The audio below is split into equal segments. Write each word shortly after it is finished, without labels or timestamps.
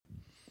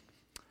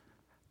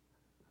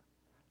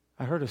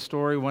I heard a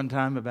story one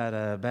time about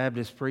a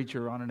Baptist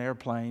preacher on an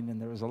airplane,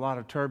 and there was a lot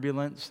of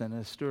turbulence, and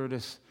a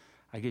stewardess,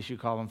 I guess you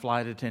call them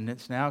flight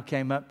attendants now,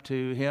 came up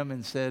to him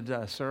and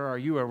said, "Sir, are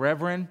you a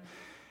reverend?"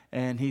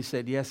 And he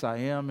said, "Yes, I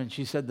am." And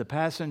she said, "The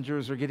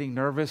passengers are getting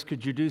nervous.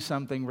 Could you do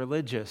something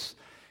religious?"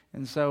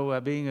 And so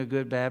being a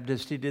good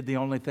Baptist, he did the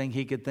only thing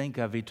he could think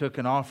of. He took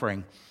an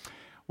offering.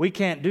 We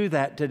can't do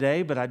that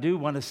today, but I do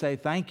want to say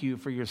thank you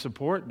for your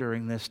support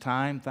during this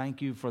time.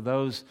 Thank you for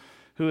those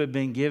who have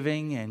been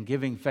giving and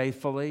giving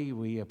faithfully.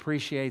 We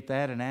appreciate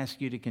that and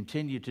ask you to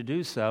continue to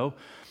do so.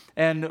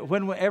 And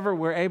whenever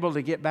we're able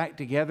to get back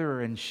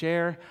together and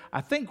share, I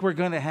think we're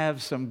going to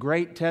have some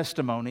great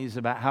testimonies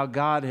about how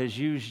God has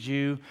used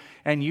you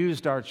and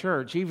used our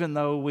church. Even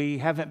though we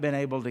haven't been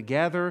able to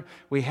gather,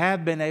 we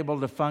have been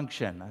able to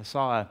function. I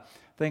saw a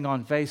thing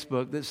on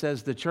Facebook that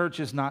says the church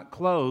is not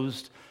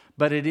closed,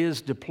 but it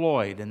is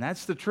deployed. And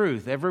that's the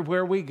truth.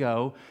 Everywhere we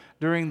go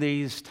during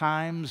these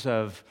times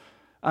of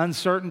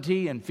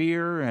uncertainty and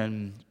fear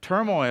and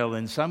turmoil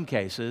in some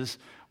cases,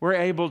 we're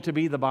able to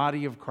be the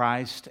body of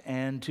Christ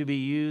and to be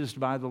used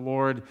by the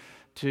Lord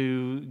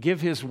to give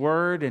His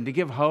word and to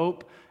give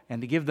hope and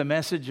to give the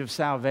message of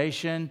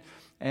salvation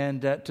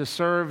and to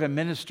serve and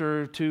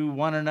minister to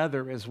one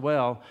another as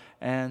well.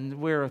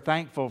 And we're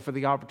thankful for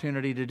the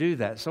opportunity to do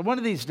that. So one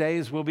of these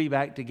days we'll be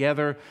back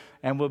together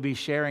and we'll be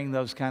sharing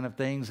those kind of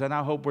things. And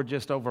I hope we're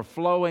just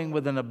overflowing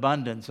with an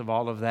abundance of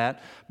all of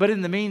that. But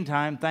in the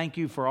meantime, thank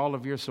you for all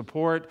of your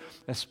support,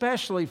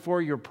 especially for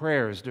your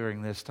prayers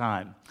during this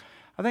time.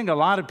 I think a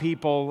lot of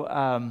people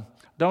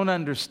don't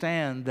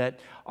understand that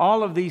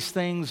all of these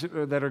things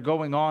that are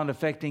going on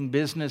affecting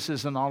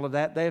businesses and all of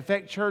that, they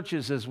affect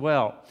churches as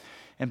well.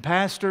 And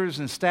pastors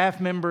and staff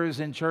members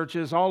in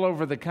churches all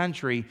over the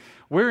country,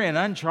 we're in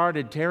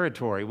uncharted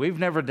territory. We've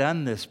never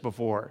done this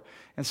before.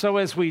 And so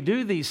as we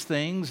do these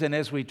things and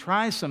as we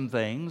try some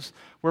things,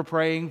 we're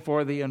praying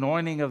for the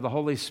anointing of the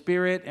Holy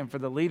Spirit and for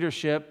the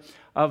leadership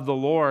of the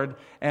Lord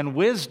and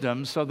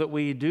wisdom so that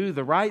we do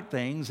the right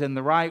things in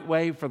the right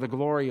way for the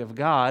glory of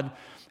God.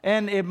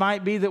 And it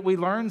might be that we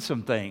learn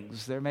some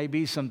things. There may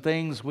be some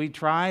things we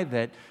try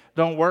that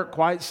don't work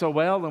quite so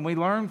well, and we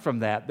learn from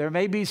that. There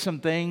may be some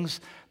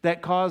things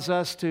that cause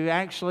us to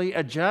actually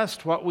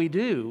adjust what we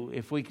do.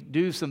 If we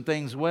do some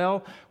things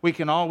well, we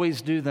can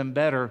always do them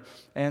better.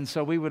 And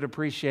so we would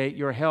appreciate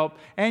your help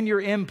and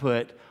your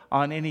input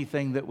on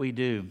anything that we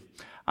do.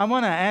 I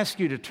want to ask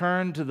you to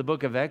turn to the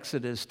book of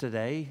Exodus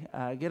today.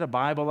 Get a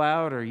Bible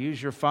out or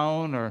use your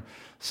phone or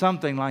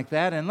something like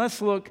that. And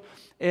let's look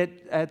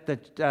at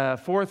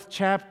the fourth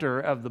chapter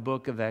of the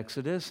book of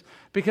Exodus,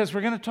 because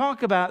we're going to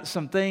talk about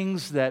some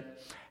things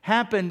that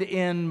happened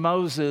in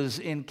Moses'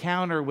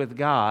 encounter with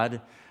God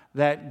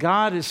that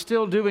God is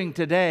still doing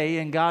today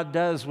and God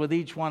does with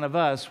each one of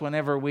us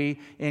whenever we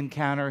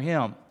encounter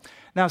Him.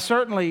 Now,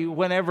 certainly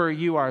whenever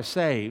you are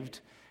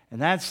saved,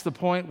 and that's the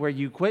point where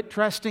you quit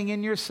trusting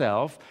in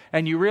yourself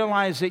and you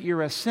realize that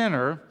you're a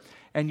sinner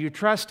and you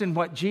trust in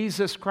what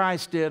Jesus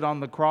Christ did on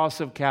the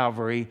cross of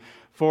Calvary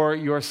for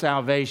your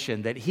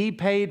salvation, that He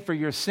paid for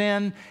your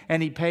sin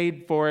and He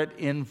paid for it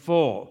in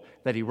full,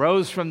 that He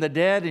rose from the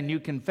dead and you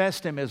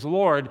confessed Him as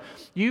Lord,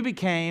 you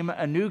became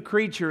a new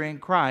creature in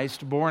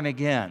Christ, born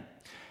again.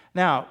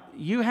 Now,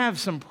 you have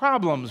some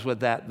problems with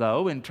that,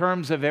 though, in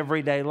terms of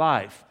everyday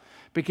life,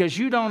 because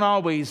you don't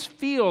always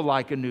feel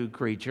like a new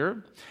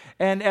creature.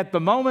 And at the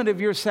moment of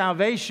your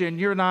salvation,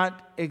 you're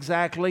not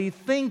exactly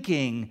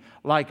thinking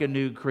like a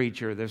new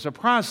creature. There's a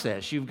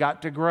process. You've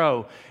got to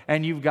grow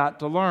and you've got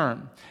to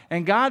learn.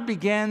 And God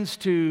begins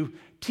to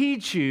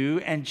teach you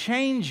and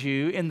change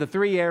you in the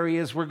three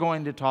areas we're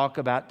going to talk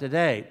about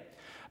today.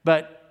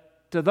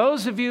 But to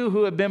those of you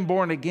who have been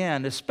born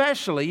again,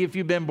 especially if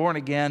you've been born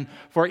again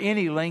for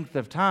any length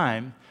of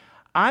time,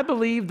 I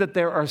believe that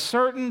there are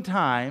certain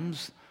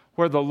times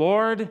where the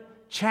Lord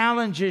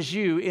challenges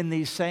you in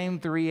these same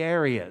three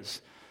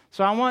areas.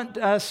 So I want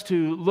us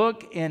to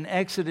look in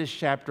Exodus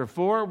chapter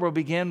 4. We'll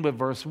begin with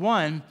verse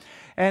 1.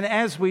 And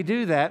as we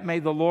do that, may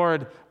the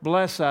Lord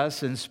bless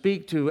us and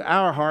speak to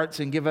our hearts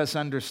and give us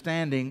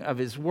understanding of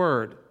His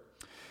word.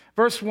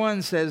 Verse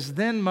 1 says,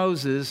 "Then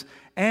Moses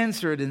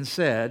answered and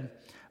said,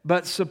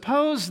 'But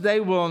suppose they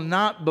will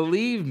not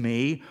believe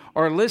me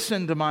or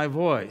listen to my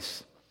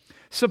voice.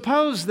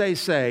 Suppose they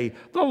say,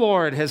 "The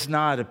Lord has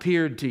not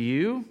appeared to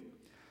you."'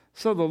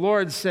 So the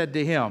Lord said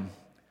to him,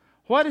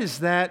 'What is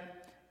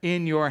that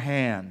in your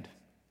hand?'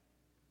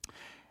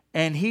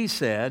 And he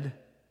said,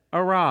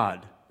 'A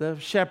rod, the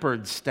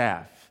shepherd's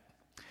staff.'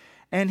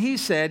 And he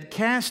said,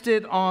 'Cast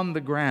it on the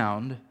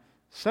ground.'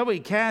 So he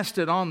cast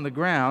it on the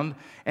ground,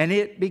 and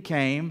it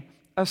became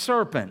a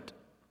serpent.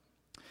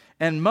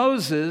 And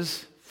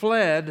Moses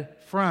fled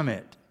from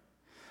it.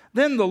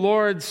 Then the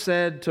Lord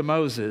said to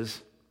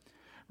Moses,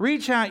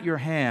 'Reach out your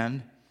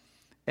hand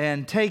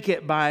and take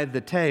it by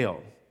the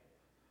tail.'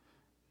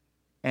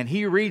 And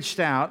he reached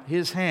out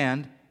his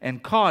hand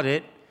and caught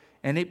it,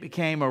 and it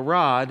became a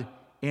rod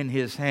in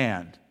his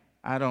hand."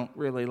 I don't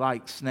really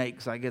like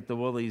snakes. I get the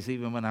woolies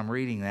even when I'm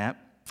reading that.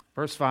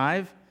 Verse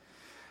 5,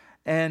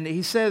 And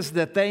he says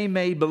that they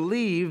may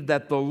believe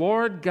that the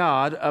Lord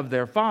God of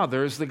their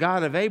fathers, the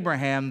God of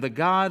Abraham, the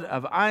God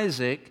of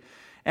Isaac,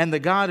 and the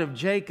God of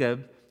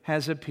Jacob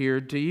has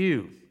appeared to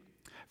you.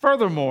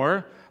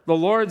 Furthermore, the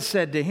Lord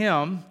said to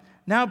him,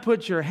 now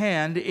put your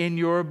hand in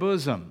your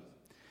bosom.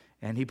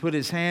 And he put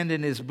his hand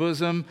in his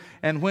bosom,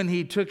 and when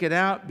he took it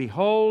out,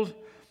 behold,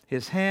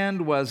 his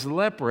hand was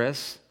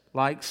leprous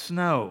like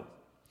snow.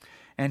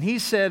 And he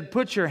said,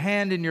 put your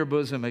hand in your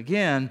bosom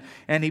again.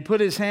 And he put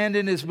his hand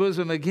in his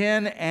bosom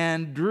again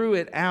and drew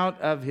it out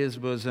of his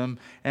bosom.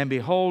 And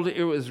behold,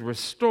 it was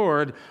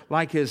restored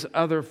like his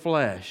other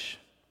flesh.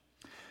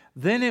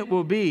 Then it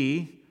will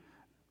be,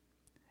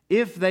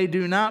 if they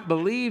do not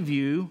believe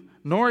you,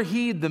 nor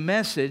heed the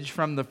message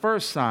from the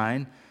first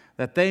sign,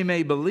 that they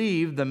may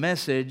believe the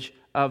message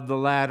of the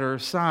latter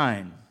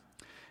sign.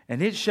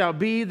 And it shall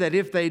be that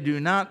if they do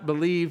not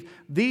believe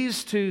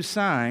these two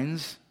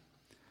signs,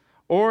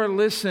 or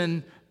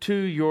listen to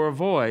your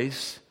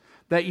voice,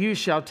 that you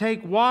shall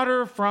take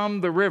water from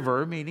the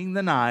river, meaning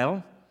the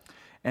Nile,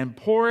 and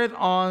pour it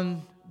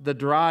on the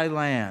dry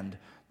land.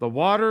 The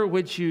water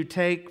which you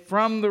take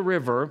from the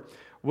river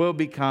will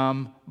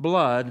become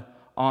blood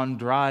on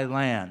dry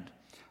land.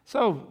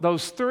 So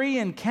those three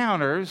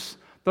encounters,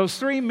 those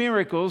three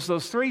miracles,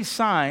 those three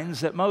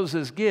signs that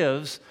Moses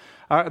gives,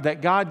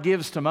 that God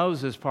gives to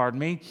Moses,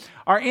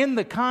 are in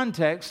the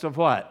context of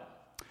what?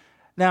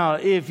 Now,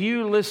 if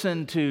you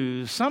listen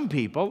to some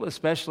people,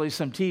 especially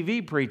some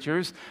TV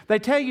preachers, they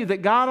tell you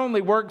that God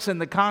only works in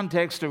the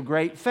context of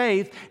great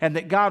faith and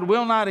that God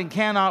will not and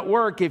cannot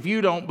work if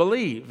you don't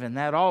believe. And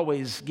that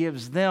always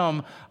gives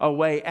them a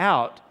way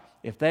out.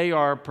 If they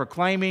are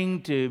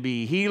proclaiming to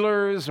be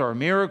healers or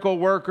miracle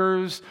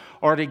workers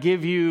or to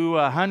give you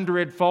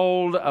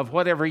 100-fold of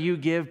whatever you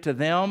give to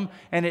them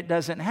and it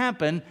doesn't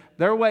happen,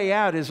 their way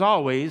out is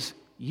always,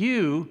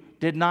 you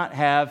did not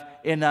have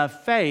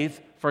enough faith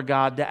for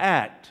God to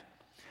act.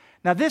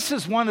 Now, this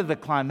is one of the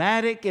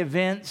climatic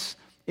events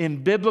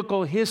in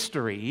biblical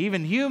history,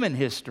 even human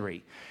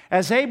history.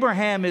 As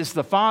Abraham is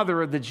the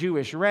father of the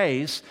Jewish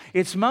race,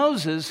 it's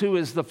Moses who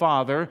is the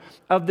father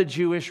of the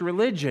Jewish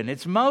religion.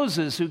 It's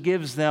Moses who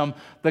gives them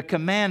the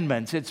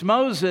commandments. It's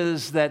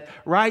Moses that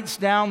writes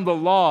down the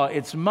law.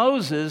 It's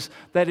Moses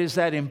that is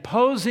that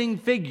imposing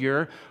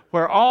figure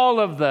where all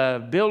of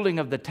the building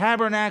of the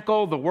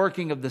tabernacle, the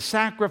working of the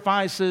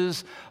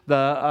sacrifices,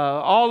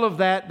 all of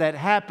that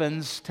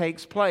happens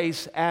takes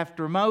place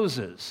after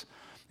Moses.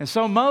 And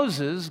so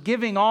Moses,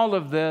 giving all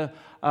of the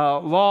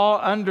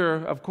law under,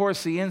 of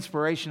course, the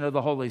inspiration of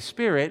the Holy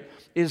Spirit,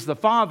 is the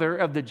father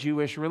of the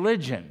Jewish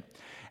religion.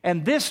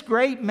 And this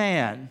great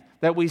man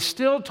that we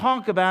still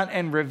talk about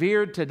and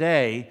revere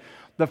today,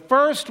 the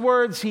first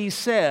words he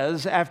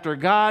says after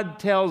God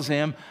tells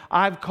him,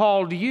 I've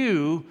called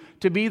you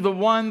to be the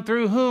one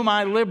through whom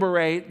I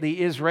liberate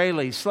the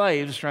Israeli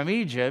slaves from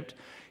Egypt,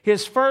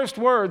 his first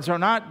words are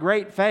not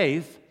great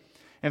faith.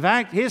 In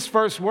fact, his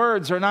first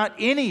words are not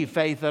any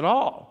faith at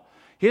all.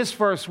 His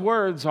first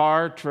words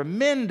are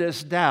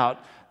tremendous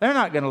doubt. They're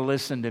not going to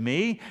listen to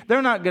me.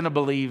 They're not going to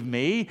believe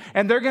me.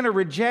 And they're going to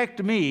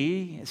reject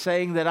me,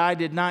 saying that I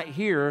did not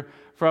hear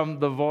from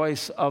the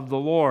voice of the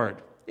Lord.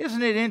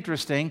 Isn't it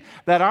interesting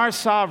that our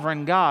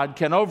sovereign God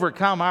can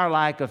overcome our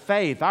lack of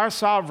faith? Our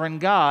sovereign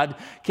God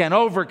can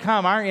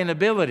overcome our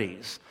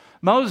inabilities.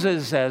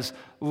 Moses has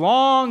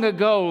long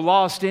ago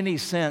lost any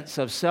sense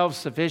of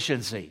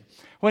self-sufficiency.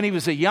 When he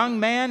was a young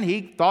man,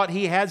 he thought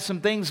he had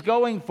some things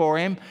going for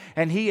him,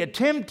 and he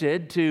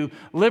attempted to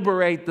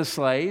liberate the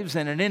slaves,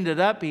 and it ended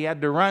up he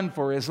had to run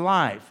for his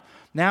life.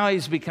 Now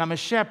he's become a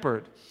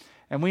shepherd.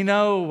 And we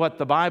know what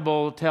the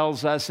Bible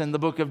tells us in the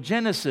book of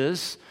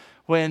Genesis,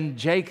 when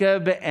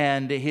Jacob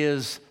and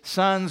his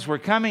sons were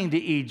coming to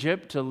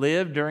Egypt to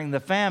live during the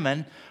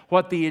famine,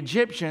 what the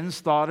Egyptians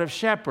thought of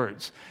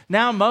shepherds.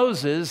 Now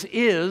Moses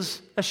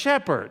is a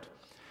shepherd.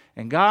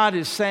 And God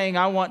is saying,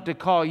 I want to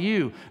call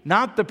you,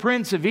 not the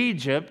prince of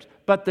Egypt,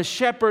 but the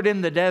shepherd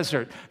in the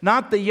desert.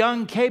 Not the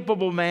young,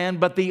 capable man,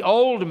 but the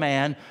old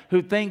man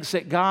who thinks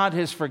that God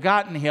has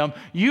forgotten him.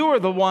 You are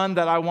the one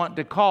that I want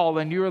to call,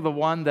 and you are the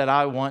one that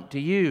I want to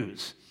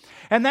use.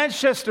 And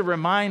that's just a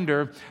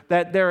reminder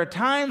that there are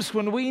times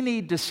when we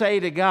need to say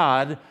to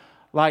God,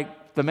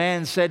 like the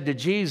man said to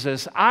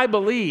Jesus, I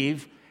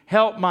believe,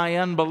 help my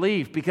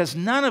unbelief, because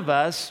none of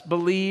us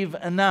believe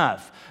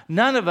enough.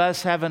 None of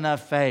us have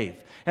enough faith.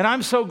 And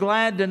I'm so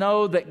glad to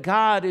know that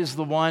God is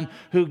the one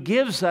who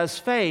gives us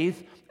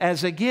faith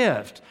as a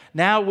gift.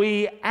 Now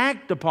we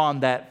act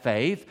upon that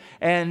faith,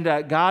 and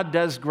God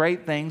does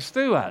great things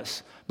through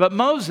us. But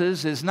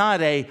Moses is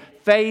not a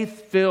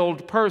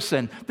faith-filled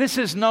person. This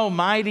is no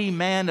mighty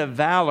man of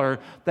valor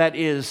that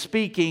is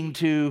speaking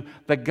to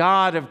the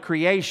God of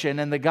creation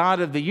and the God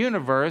of the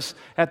universe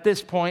at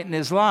this point in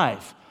his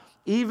life.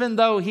 even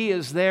though he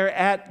is there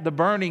at the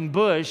burning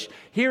bush,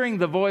 hearing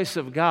the voice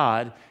of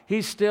God,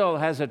 he still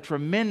has a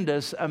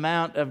tremendous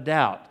amount of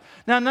doubt.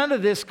 Now, none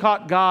of this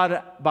caught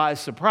God by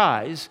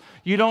surprise.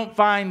 You don't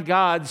find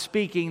God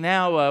speaking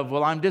now of,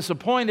 well, I'm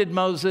disappointed,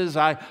 Moses,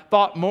 I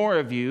thought more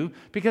of you,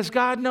 because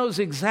God knows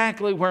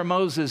exactly where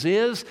Moses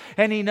is,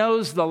 and he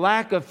knows the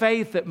lack of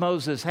faith that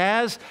Moses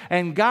has,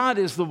 and God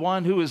is the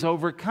one who is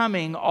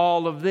overcoming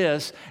all of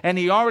this, and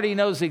he already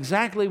knows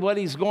exactly what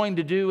he's going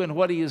to do and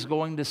what he is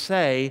going to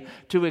say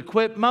to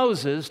equip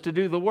Moses to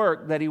do the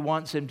work that he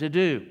wants him to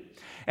do.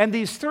 And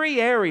these three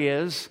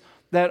areas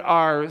that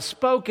are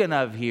spoken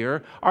of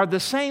here are the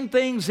same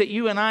things that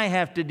you and I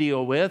have to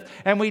deal with,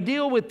 and we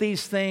deal with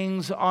these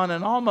things on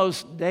an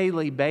almost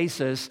daily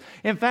basis.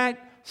 In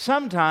fact,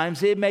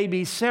 sometimes it may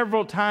be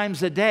several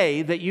times a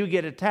day that you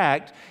get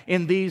attacked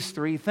in these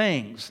three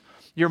things.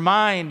 Your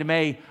mind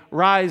may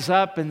rise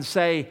up and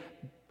say,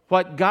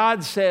 what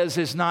God says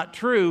is not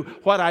true.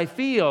 What I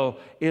feel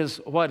is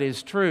what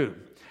is true.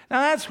 Now,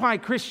 that's why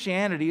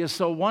Christianity is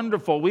so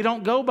wonderful. We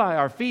don't go by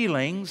our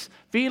feelings.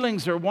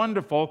 Feelings are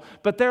wonderful,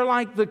 but they're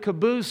like the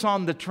caboose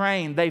on the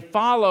train. They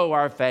follow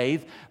our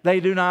faith. They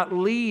do not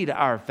lead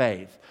our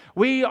faith.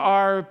 We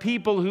are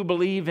people who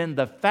believe in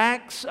the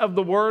facts of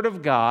the Word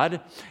of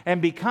God,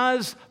 and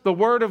because the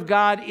Word of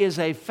God is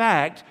a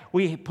fact,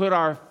 we put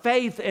our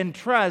faith and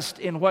trust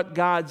in what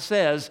God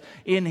says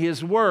in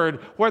His Word,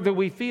 whether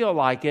we feel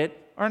like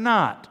it or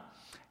not.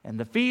 And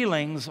the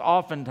feelings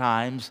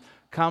oftentimes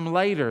come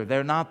later.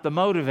 They're not the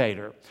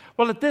motivator.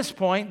 Well, at this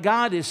point,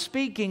 God is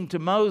speaking to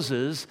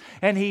Moses,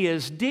 and he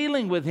is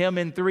dealing with him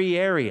in three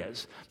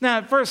areas. Now,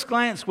 at first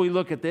glance, we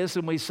look at this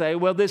and we say,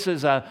 well, this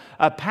is a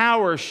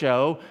power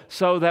show,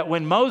 so that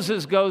when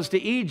Moses goes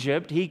to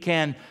Egypt, he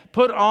can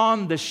put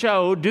on the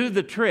show, do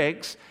the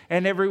tricks,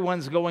 and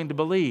everyone's going to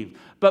believe.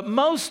 But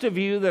most of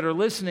you that are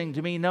listening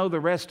to me know the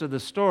rest of the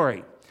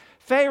story.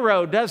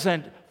 Pharaoh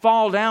doesn't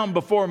fall down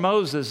before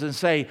Moses and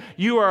say,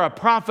 you are a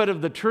prophet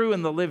of the true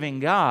and the living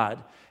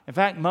God. In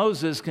fact,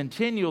 Moses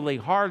continually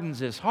hardens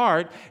his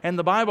heart, and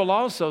the Bible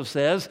also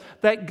says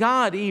that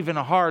God even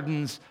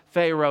hardens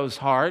Pharaoh's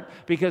heart,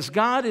 because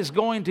God is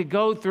going to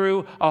go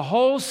through a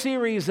whole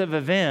series of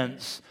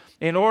events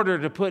in order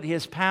to put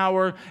his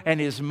power and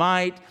his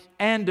might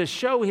and to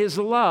show his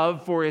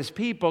love for his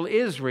people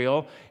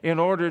Israel in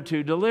order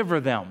to deliver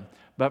them.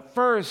 But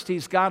first,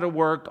 he's got to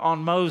work on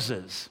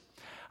Moses.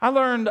 I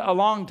learned a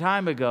long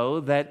time ago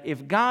that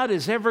if God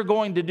is ever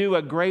going to do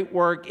a great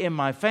work in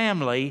my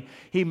family,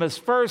 he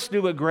must first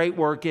do a great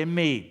work in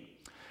me.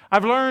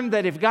 I've learned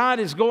that if God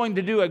is going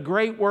to do a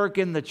great work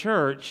in the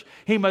church,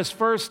 he must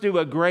first do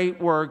a great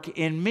work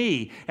in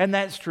me. And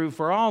that's true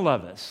for all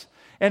of us.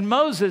 And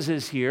Moses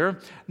is here,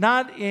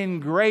 not in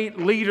great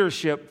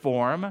leadership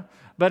form,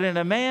 but in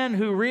a man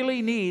who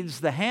really needs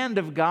the hand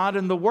of God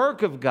and the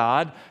work of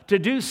God to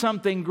do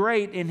something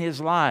great in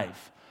his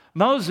life.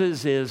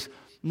 Moses is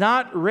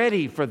not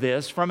ready for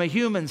this from a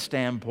human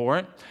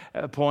standpoint,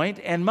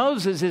 and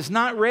Moses is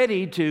not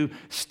ready to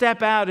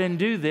step out and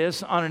do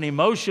this on an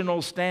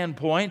emotional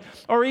standpoint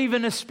or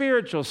even a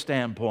spiritual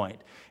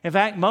standpoint. In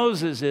fact,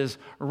 Moses is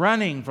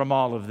running from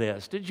all of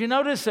this. Did you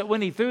notice that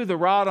when he threw the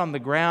rod on the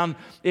ground,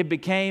 it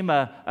became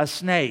a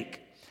snake?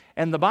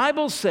 And the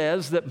Bible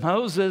says that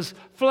Moses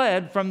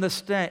fled from the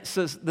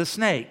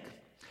snake.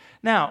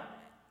 Now,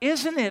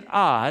 isn't it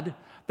odd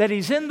that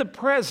he's in the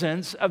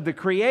presence of the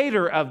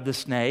creator of the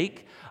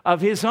snake, of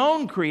his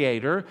own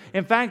creator,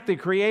 in fact, the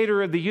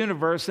creator of the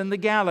universe and the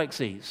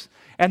galaxies.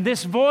 And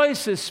this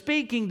voice is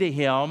speaking to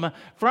him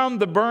from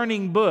the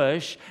burning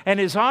bush and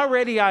has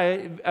already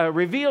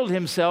revealed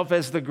himself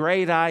as the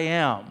great I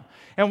am.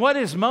 And what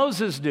is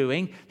Moses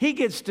doing? He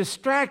gets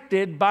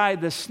distracted by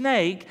the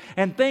snake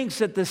and thinks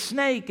that the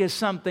snake is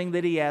something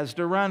that he has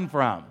to run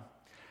from.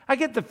 I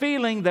get the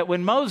feeling that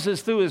when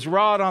Moses threw his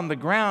rod on the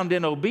ground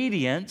in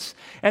obedience,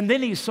 and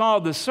then he saw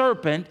the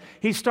serpent,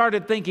 he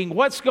started thinking,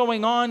 what's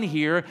going on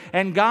here?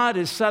 And God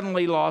has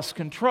suddenly lost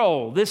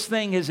control. This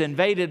thing has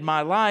invaded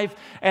my life,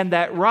 and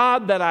that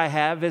rod that I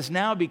have has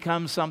now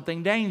become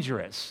something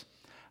dangerous.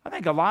 I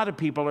think a lot of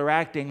people are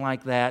acting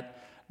like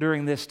that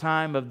during this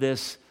time of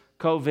this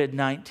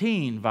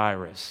COVID-19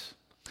 virus.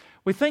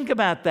 We think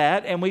about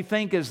that, and we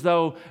think as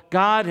though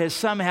God has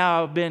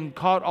somehow been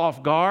caught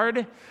off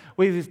guard.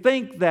 We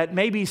think that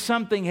maybe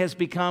something has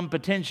become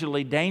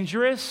potentially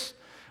dangerous.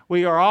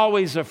 We are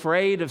always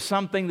afraid of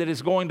something that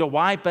is going to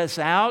wipe us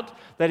out,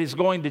 that is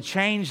going to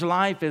change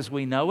life as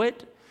we know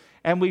it.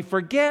 And we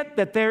forget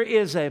that there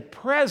is a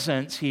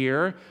presence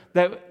here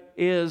that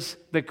is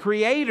the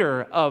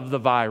creator of the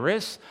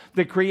virus,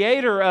 the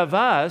creator of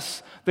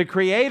us, the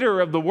creator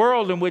of the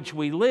world in which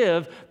we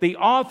live, the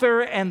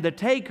author and the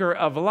taker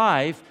of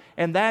life,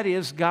 and that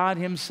is God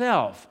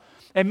himself.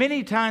 And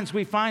many times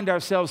we find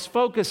ourselves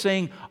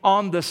focusing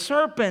on the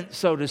serpent,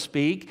 so to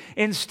speak,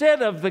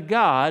 instead of the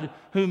God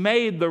who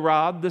made the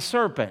rod, the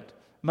serpent.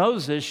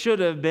 Moses should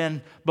have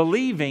been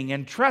believing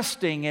and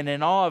trusting and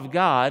in awe of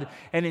God,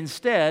 and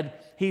instead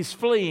he's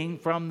fleeing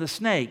from the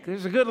snake.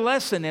 There's a good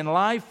lesson in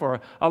life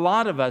for a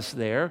lot of us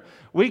there.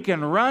 We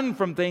can run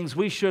from things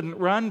we shouldn't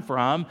run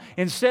from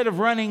instead of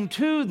running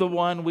to the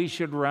one we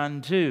should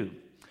run to.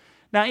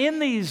 Now, in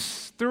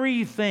these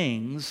three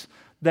things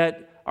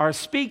that are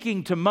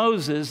speaking to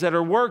Moses, that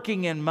are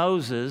working in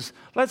Moses,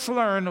 let's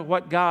learn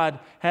what God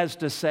has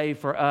to say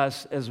for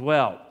us as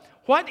well.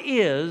 What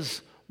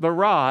is the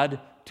rod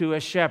to a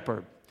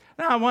shepherd?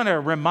 Now, I want to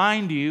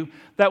remind you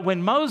that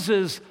when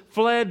Moses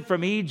fled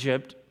from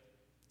Egypt,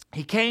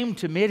 he came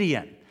to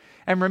Midian.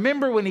 And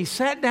remember, when he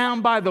sat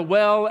down by the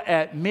well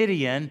at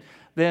Midian,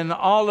 then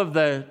all of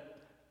the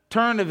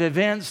turn of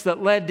events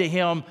that led to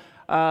him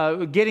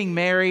getting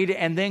married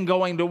and then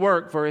going to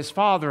work for his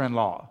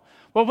father-in-law.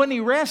 Well, when he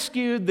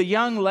rescued the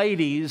young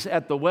ladies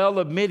at the well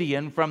of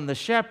Midian from the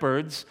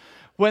shepherds,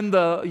 when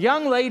the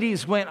young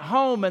ladies went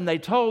home and they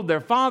told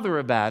their father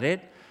about it,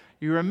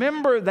 you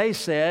remember they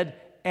said,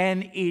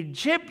 an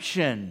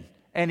Egyptian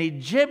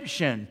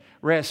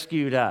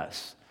rescued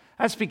us.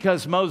 That's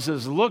because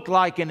Moses looked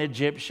like an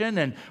Egyptian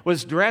and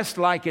was dressed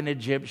like an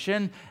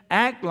Egyptian,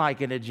 act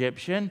like an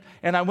Egyptian.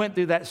 And I went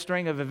through that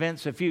string of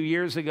events a few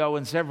years ago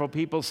and several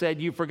people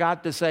said, you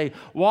forgot to say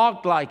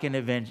walked like an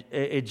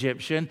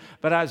Egyptian.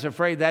 But I was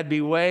afraid that'd be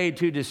way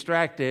too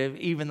distractive,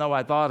 even though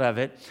I thought of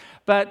it.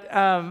 But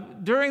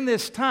during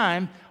this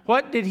time,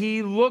 what did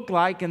he look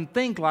like and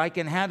think like,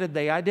 and how did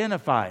they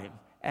identify him?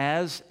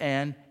 As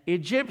an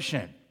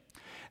Egyptian.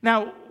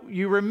 Now,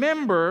 you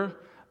remember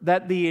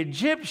that the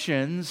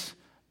Egyptians,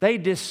 they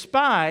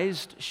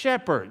despised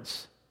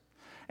shepherds.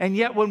 And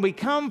yet when we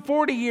come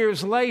 40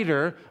 years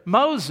later,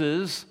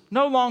 Moses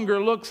no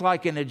longer looks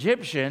like an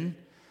Egyptian.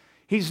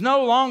 He's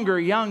no longer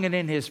young and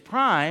in his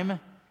prime.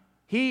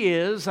 He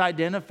is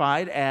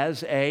identified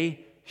as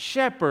a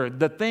shepherd,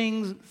 the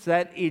things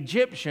that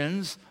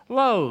Egyptians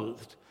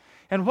loathed.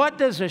 And what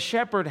does a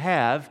shepherd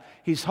have?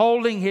 He's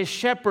holding his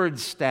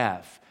shepherd's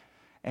staff.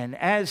 And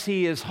as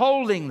he is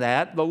holding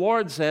that, the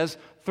Lord says,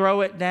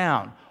 throw it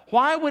down.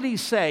 Why would he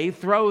say,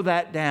 throw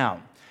that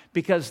down?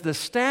 Because the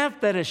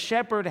staff that a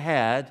shepherd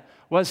had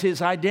was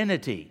his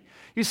identity.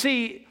 You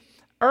see,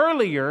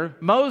 earlier,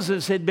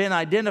 Moses had been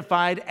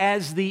identified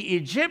as the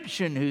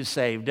Egyptian who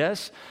saved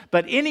us,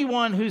 but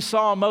anyone who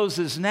saw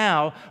Moses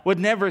now would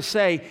never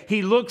say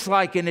he looks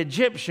like an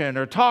Egyptian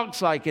or talks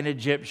like an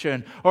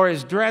Egyptian or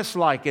is dressed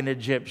like an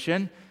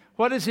Egyptian.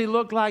 What does he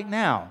look like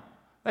now?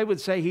 They would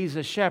say he's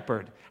a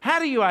shepherd. How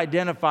do you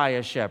identify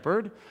a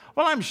shepherd?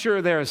 Well, I'm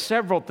sure there are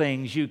several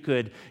things you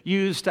could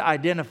use to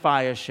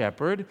identify a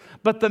shepherd,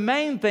 but the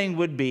main thing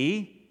would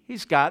be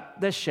he's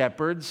got the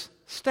shepherd's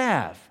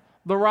staff,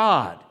 the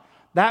rod.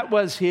 That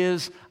was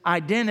his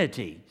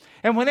identity.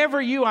 And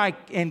whenever you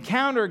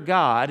encounter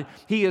God,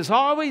 He is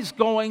always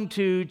going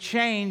to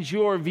change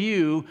your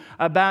view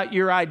about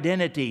your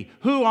identity.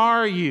 Who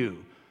are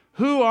you?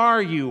 Who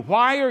are you?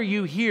 Why are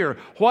you here?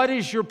 What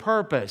is your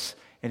purpose?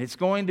 And it's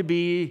going to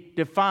be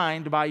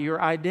defined by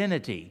your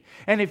identity.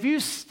 And if you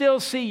still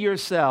see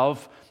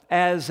yourself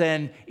as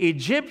an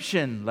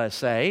Egyptian, let's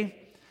say,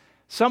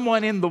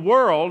 someone in the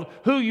world,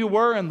 who you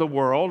were in the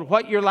world,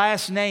 what your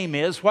last name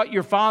is, what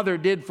your father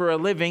did for a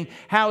living,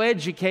 how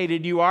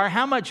educated you are,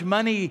 how much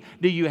money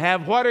do you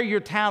have, what are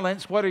your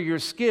talents, what are your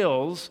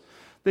skills,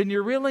 then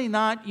you're really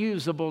not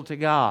usable to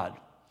God.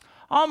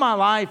 All my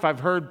life, I've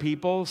heard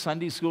people,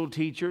 Sunday school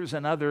teachers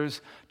and others,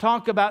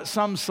 talk about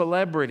some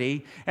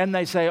celebrity, and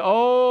they say,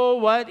 oh,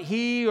 what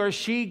he or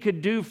she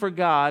could do for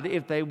God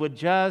if they would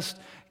just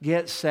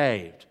get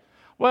saved.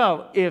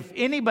 Well, if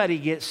anybody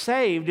gets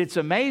saved, it's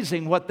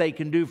amazing what they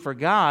can do for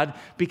God,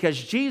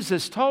 because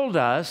Jesus told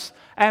us,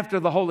 after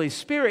the Holy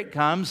Spirit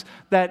comes,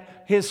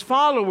 that His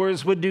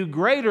followers would do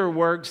greater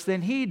works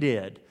than He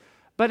did.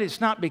 But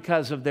it's not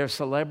because of their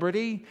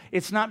celebrity.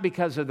 It's not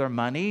because of their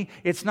money.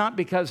 It's not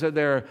because of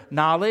their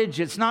knowledge.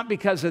 It's not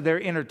because of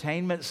their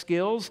entertainment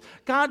skills.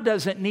 God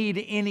doesn't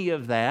need any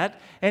of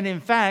that. And in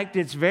fact,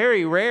 it's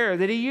very rare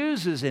that He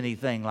uses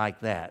anything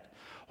like that.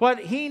 What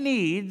He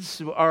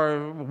needs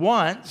or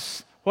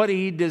wants, what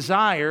He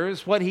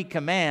desires, what He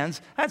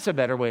commands, that's a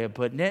better way of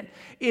putting it,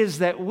 is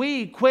that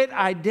we quit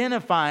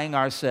identifying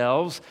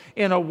ourselves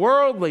in a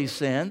worldly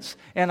sense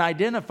and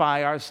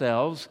identify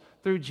ourselves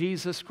through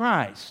Jesus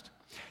Christ.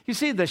 You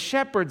see, the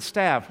shepherd's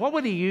staff, what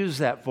would he use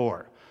that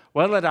for?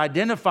 Well, it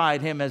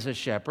identified him as a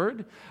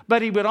shepherd,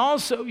 but he would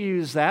also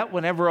use that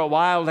whenever a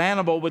wild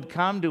animal would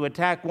come to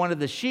attack one of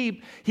the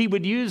sheep, he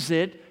would use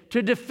it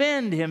to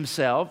defend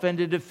himself and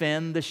to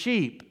defend the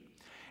sheep.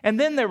 And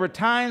then there were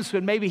times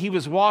when maybe he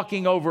was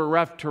walking over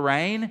rough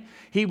terrain,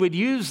 he would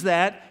use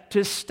that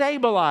to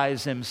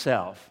stabilize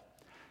himself.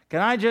 Can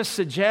I just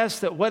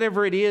suggest that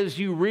whatever it is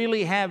you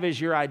really have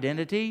as your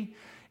identity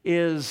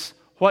is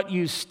what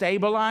you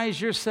stabilize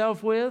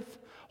yourself with?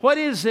 What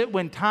is it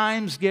when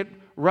times get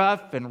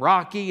rough and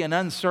rocky and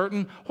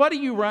uncertain? What do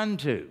you run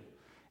to?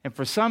 And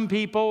for some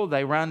people,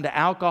 they run to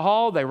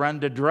alcohol, they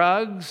run to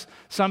drugs.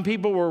 Some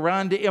people will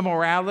run to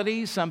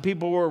immorality. Some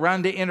people will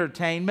run to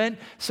entertainment.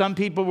 Some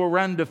people will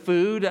run to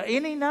food,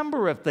 any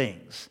number of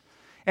things.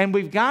 And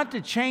we've got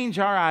to change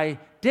our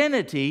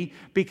identity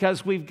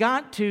because we've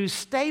got to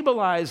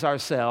stabilize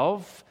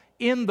ourselves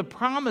in the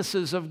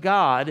promises of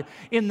God,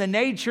 in the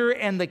nature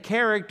and the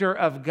character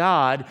of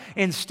God,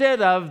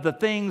 instead of the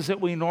things that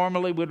we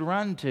normally would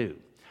run to.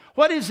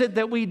 What is it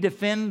that we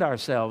defend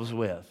ourselves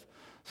with?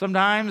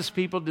 Sometimes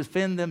people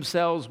defend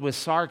themselves with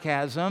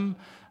sarcasm.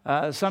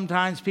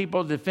 Sometimes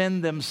people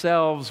defend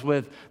themselves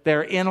with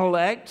their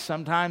intellect.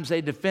 Sometimes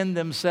they defend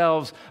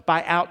themselves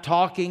by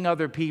out-talking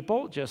other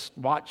people. Just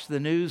watch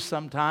the news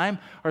sometime,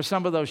 or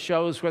some of those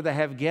shows where they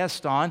have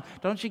guests on.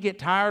 Don't you get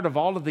tired of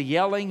all of the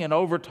yelling and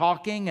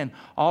over-talking and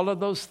all of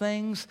those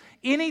things?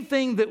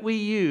 Anything that we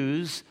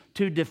use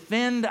to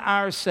defend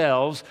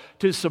ourselves,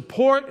 to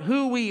support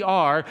who we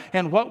are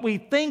and what we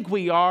think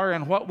we are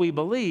and what we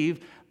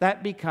believe,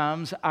 that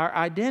becomes our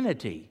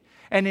identity.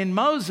 And in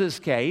Moses'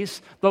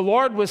 case, the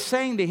Lord was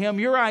saying to him,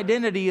 your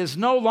identity is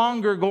no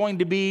longer going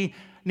to be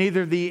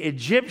neither the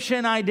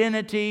Egyptian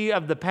identity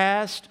of the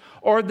past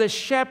or the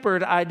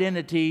shepherd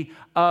identity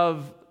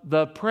of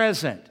the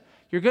present.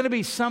 You're going to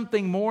be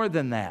something more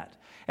than that.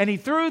 And he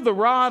threw the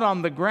rod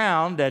on the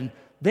ground, and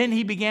then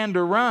he began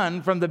to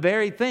run from the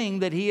very thing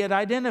that he had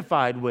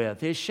identified with,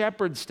 his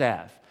shepherd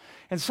staff.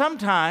 And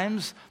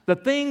sometimes the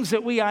things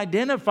that we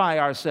identify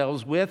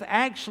ourselves with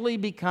actually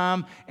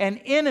become an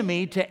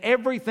enemy to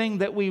everything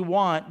that we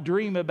want,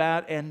 dream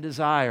about, and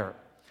desire.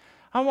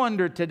 I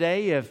wonder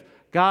today if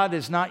God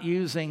is not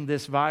using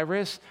this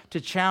virus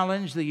to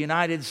challenge the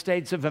United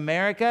States of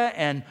America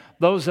and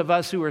those of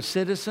us who are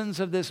citizens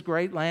of this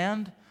great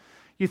land.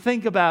 You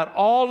think about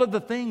all of the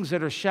things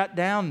that are shut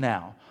down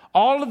now,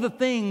 all of the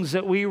things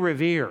that we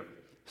revere.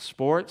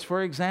 Sports,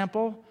 for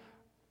example,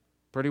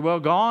 pretty well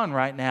gone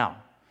right now.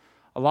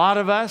 A lot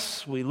of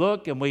us, we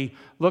look at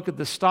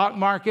the stock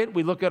market,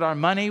 we look at our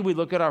money, we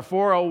look at our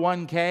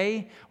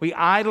 401k. We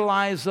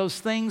idolize those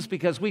things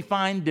because we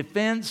find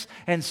defense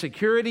and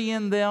security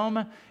in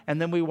them, and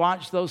then we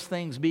watch those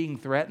things being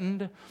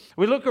threatened.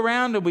 We look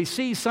around and we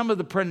see some of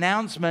the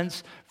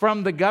pronouncements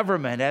from the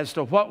government as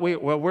to what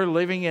we're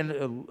living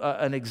in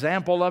an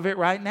example of it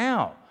right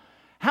now.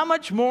 How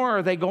much more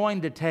are they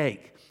going to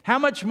take? How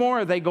much more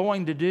are they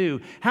going to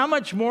do? How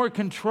much more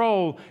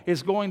control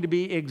is going to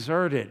be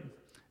exerted?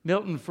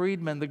 Milton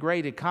Friedman, the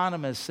great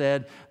economist,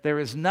 said, there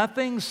is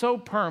nothing so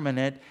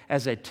permanent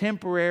as a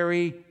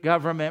temporary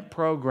government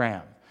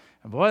program.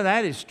 And boy,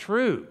 that is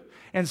true.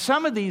 And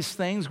some of these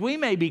things, we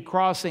may be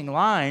crossing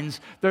lines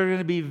that are going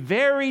to be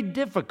very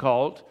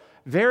difficult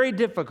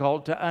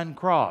to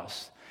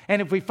uncross.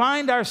 And if we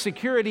find our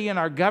security in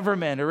our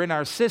government or in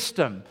our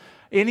system,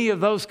 any of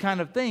those kind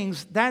of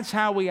things, that's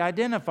how we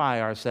identify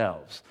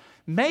ourselves.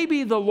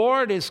 Maybe the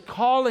Lord is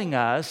calling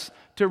us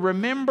to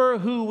remember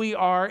who we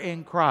are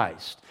in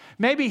Christ.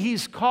 Maybe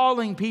He's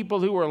calling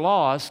people who are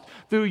lost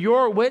through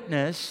your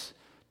witness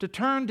to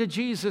turn to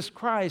Jesus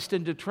Christ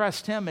and to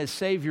trust Him as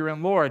Savior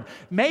and Lord.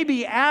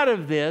 Maybe out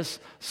of this,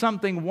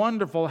 something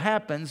wonderful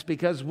happens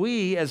because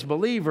we as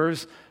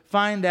believers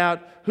find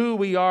out who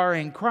we are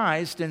in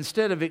Christ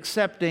instead of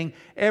accepting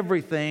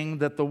everything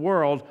that the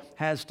world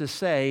has to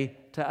say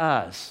to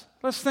us.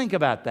 Let's think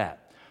about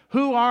that.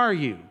 Who are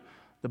you?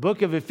 The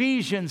book of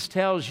Ephesians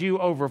tells you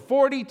over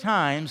 40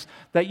 times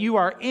that you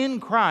are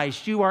in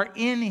Christ, you are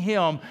in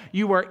Him,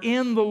 you are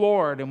in the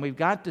Lord. And we've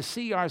got to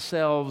see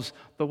ourselves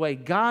the way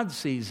God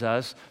sees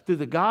us through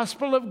the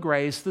gospel of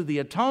grace, through the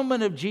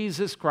atonement of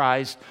Jesus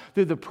Christ,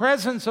 through the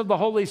presence of the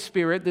Holy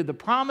Spirit, through the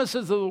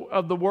promises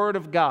of the Word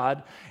of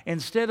God,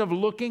 instead of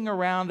looking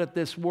around at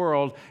this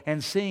world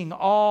and seeing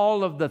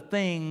all of the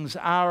things,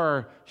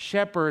 our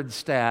shepherd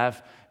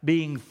staff,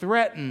 being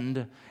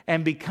threatened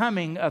and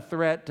becoming a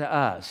threat to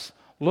us.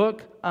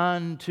 Look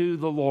unto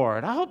the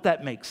Lord. I hope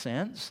that makes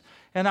sense,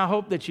 and I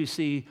hope that you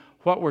see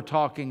what we're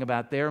talking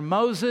about there.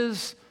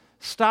 Moses,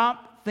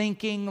 stop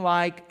thinking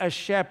like a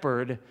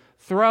shepherd.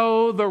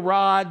 Throw the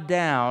rod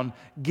down,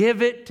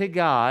 give it to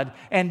God,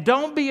 and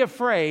don't be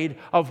afraid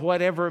of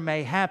whatever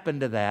may happen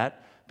to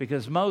that,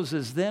 because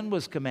Moses then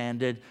was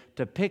commanded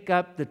to pick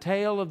up the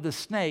tail of the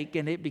snake,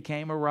 and it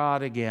became a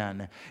rod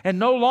again. And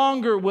no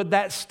longer would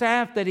that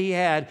staff that he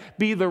had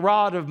be the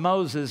rod of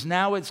Moses.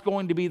 Now it's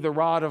going to be the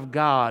rod of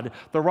God,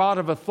 the rod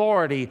of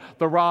authority,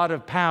 the rod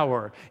of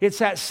power. It's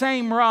that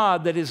same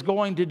rod that is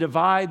going to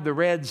divide the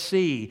Red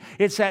Sea.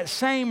 It's that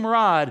same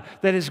rod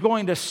that is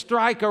going to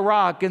strike a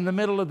rock in the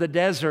middle of the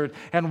desert,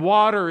 and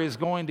water is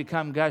going to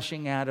come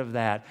gushing out of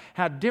that.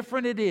 How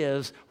different it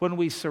is when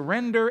we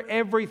surrender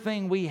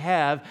everything we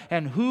have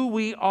and who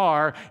we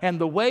are and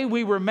the way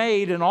we were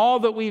made and all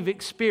that we've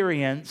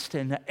experienced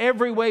and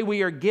every way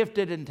we are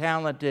gifted and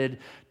talented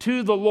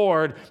to the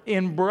Lord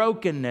in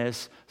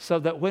brokenness, so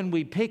that when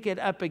we pick it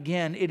up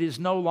again, it is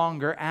no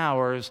longer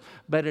ours,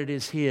 but it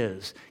is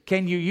His.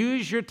 Can you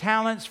use your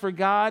talents for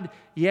God?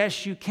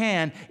 Yes, you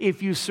can,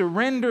 if you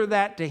surrender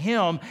that to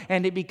Him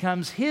and it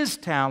becomes His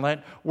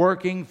talent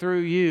working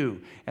through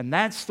you. And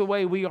that's the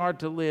way we are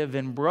to live,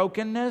 in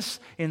brokenness,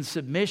 in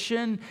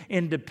submission,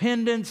 in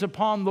dependence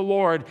upon the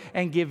Lord,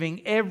 and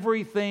giving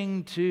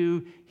everything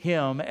to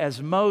Him,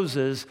 as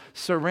Moses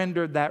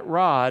surrendered that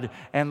rod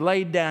and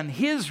laid down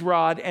his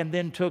rod and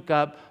then took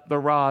up the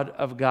rod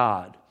of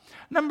God.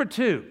 Number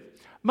 2,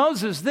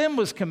 Moses then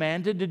was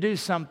commanded to do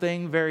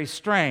something very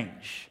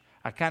strange.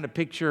 I kind of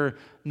picture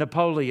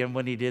Napoleon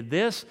when he did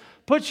this.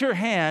 Put your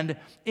hand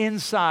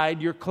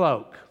inside your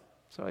cloak.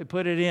 So he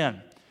put it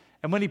in.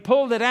 And when he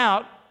pulled it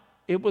out,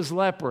 it was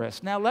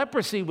leprous. Now,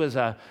 leprosy was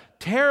a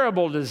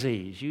terrible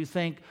disease. You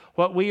think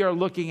what we are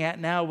looking at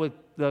now with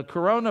the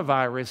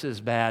coronavirus is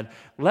bad.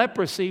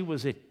 Leprosy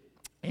was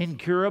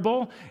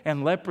incurable,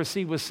 and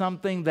leprosy was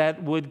something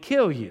that would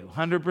kill you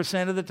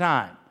 100% of the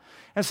time.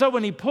 And so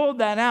when he pulled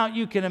that out,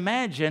 you can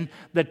imagine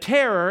the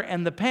terror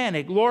and the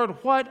panic.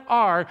 Lord, what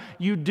are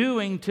you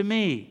doing to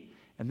me?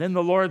 And then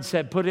the Lord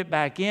said, put it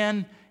back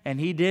in, and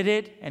he did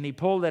it, and he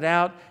pulled it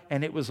out,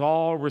 and it was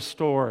all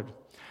restored.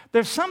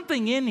 There's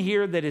something in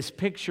here that is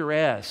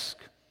picturesque.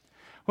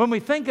 When we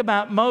think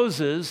about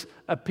Moses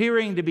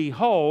appearing to be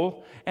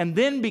whole and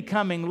then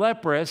becoming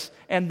leprous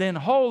and then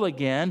whole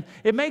again,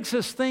 it makes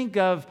us think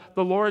of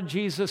the Lord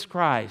Jesus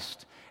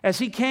Christ. As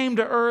He came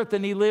to earth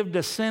and He lived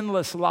a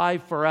sinless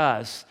life for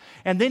us.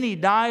 And then He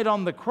died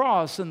on the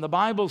cross, and the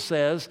Bible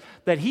says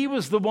that He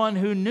was the one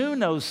who knew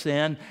no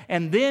sin,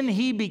 and then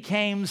He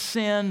became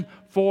sin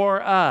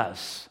for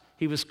us.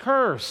 He was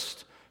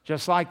cursed,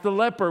 just like the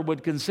leper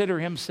would consider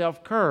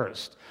himself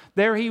cursed.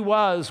 There He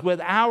was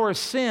with our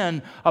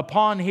sin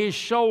upon His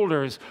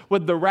shoulders,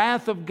 with the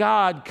wrath of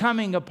God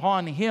coming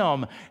upon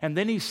Him. And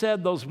then He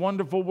said those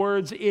wonderful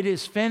words, "It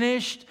is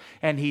finished."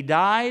 And He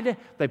died.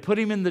 They put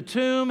Him in the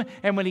tomb.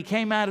 And when He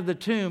came out of the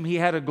tomb, He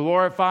had a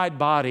glorified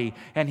body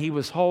and He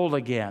was whole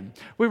again.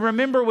 We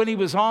remember when He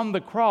was on the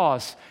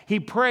cross, He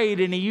prayed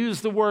and He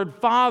used the word,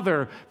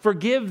 "Father,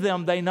 forgive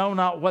them. They know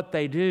not what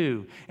they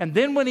do." And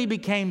then when He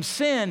became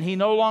sin, He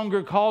no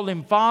longer called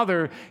Him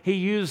Father. He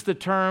used the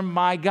term,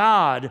 "My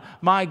God,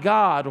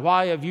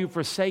 why have you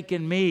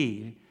forsaken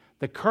me?"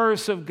 The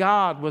curse of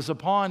God was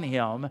upon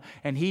Him,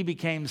 and He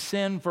became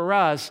sin for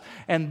us.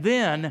 And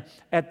then,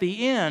 at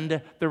the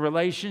end, the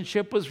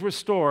relationship was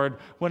restored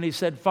when He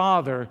said,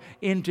 "Father,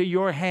 into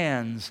your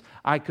hands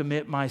I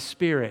commit my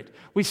spirit."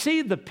 We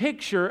see the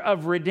picture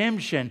of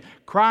redemption.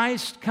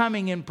 Christ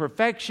coming in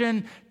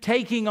perfection,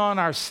 taking on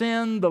our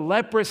sin, the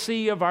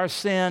leprosy of our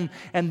sin,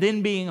 and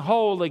then being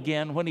whole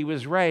again when He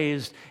was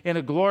raised in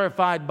a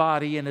glorified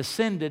body and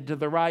ascended to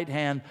the right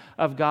hand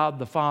of God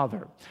the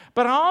Father.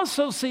 But I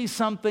also see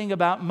something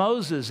about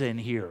Moses in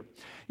here.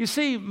 You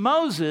see,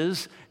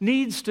 Moses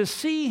needs to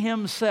see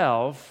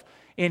himself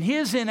in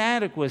his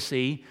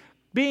inadequacy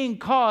being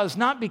caused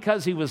not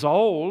because he was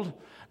old,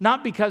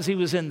 not because he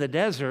was in the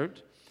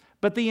desert,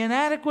 but the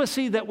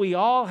inadequacy that we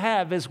all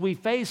have as we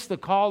face the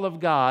call of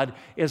God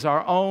is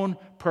our own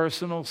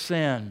personal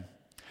sin.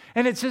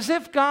 And it's as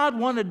if God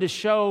wanted to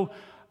show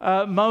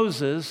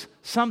Moses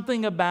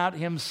something about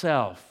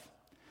himself.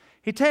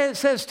 He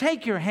says,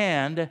 "Take your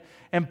hand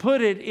and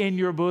put it in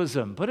your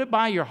bosom. Put it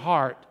by your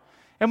heart."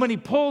 And when he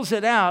pulls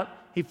it out,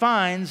 he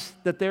finds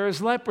that there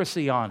is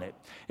leprosy on it.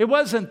 It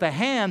wasn't the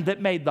hand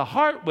that made the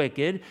heart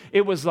wicked.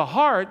 It was the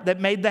heart that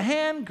made the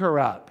hand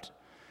corrupt.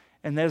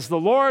 And as the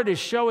Lord is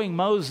showing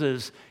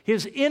Moses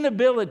his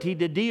inability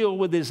to deal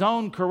with his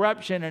own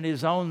corruption and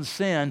his own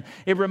sin,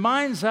 it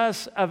reminds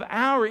us of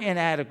our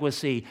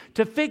inadequacy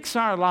to fix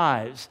our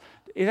lives.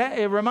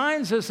 It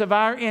reminds us of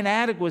our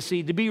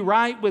inadequacy to be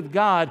right with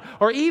God,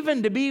 or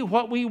even to be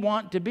what we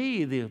want to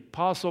be. The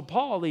Apostle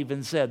Paul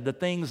even said, "The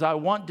things I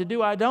want to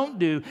do, I don't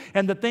do,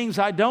 and the things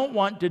I don't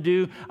want to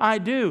do, I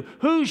do.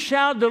 Who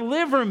shall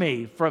deliver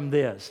me from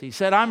this?" He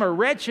said, "I'm a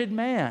wretched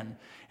man."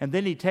 And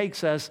then he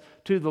takes us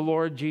to the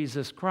Lord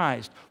Jesus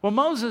Christ. Well,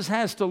 Moses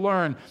has to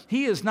learn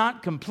he is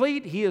not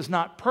complete, he is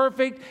not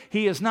perfect,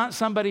 he is not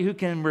somebody who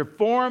can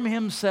reform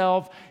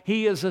himself.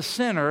 He is a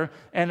sinner,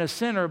 and a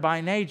sinner by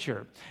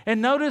nature.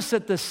 And notice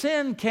that the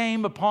sin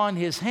came upon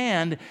his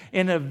hand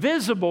in a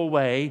visible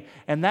way,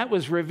 and that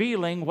was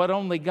revealing what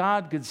only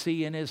God could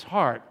see in his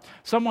heart.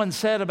 Someone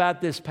said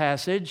about this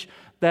passage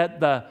that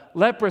the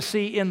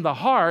leprosy in the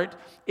heart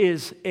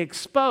is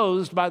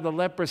exposed by the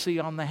leprosy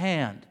on the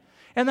hand.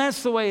 And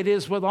that's the way it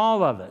is with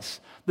all of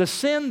us. The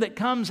sin that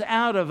comes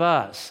out of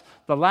us,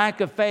 the lack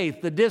of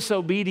faith, the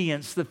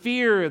disobedience, the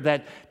fear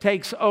that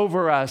takes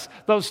over us,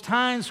 those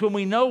times when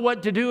we know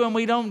what to do and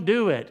we don't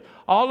do it,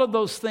 all of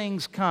those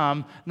things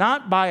come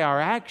not by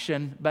our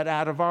action, but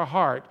out of our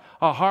heart,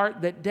 a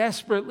heart that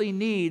desperately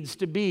needs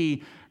to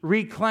be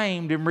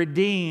reclaimed and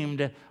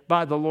redeemed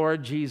by the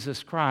Lord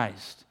Jesus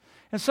Christ.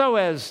 And so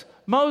as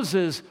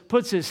Moses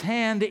puts his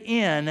hand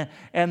in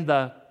and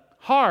the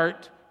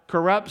heart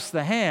corrupts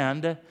the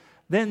hand,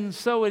 then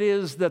so it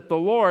is that the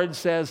Lord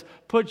says,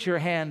 "Put your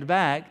hand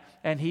back,"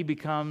 and he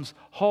becomes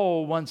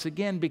whole once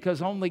again,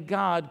 because only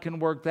God can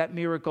work that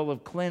miracle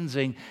of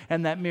cleansing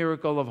and that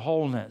miracle of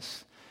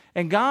wholeness.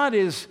 And God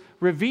is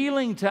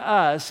revealing to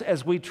us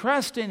as we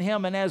trust in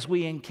Him and as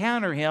we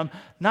encounter Him,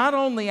 not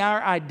only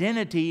our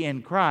identity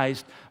in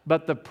Christ,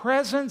 but the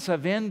presence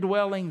of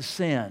indwelling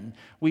sin.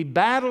 We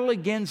battle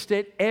against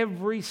it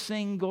every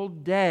single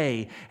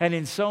day and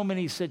in so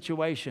many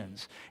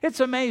situations.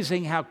 It's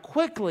amazing how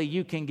quickly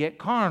you can get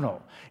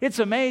carnal. It's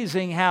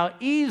amazing how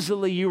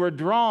easily you are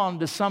drawn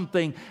to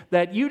something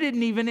that you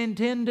didn't even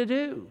intend to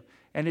do.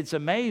 And it's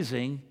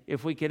amazing,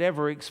 if we could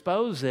ever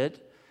expose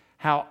it,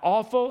 how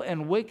awful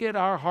and wicked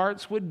our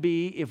hearts would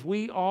be if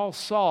we all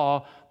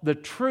saw the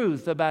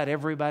truth about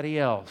everybody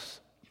else.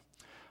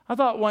 I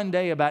thought one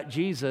day about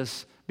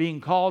Jesus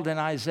being called in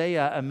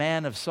Isaiah a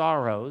man of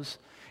sorrows,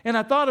 and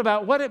I thought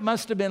about what it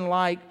must have been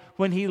like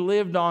when He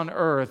lived on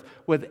earth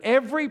with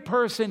every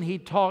person He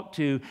talked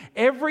to,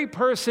 every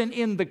person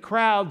in the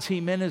crowds He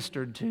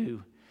ministered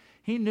to.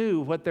 He knew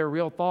what their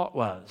real thought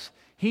was.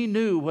 He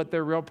knew what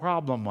their real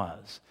problem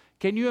was.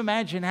 Can you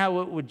imagine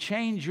how it would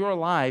change your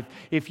life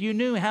if you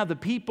knew how the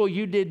people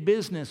you did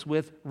business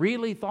with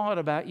really thought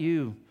about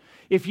you?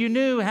 If you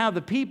knew how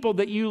the people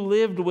that you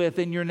lived with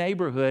in your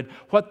neighborhood,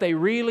 what they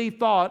really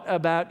thought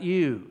about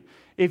you?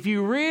 If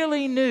you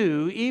really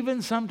knew,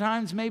 even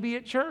sometimes maybe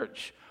at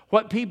church,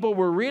 what people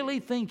were really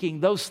thinking,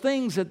 those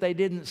things that they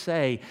didn't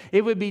say,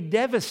 it would be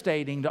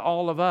devastating to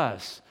all of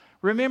us.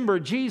 Remember,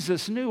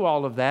 Jesus knew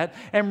all of that.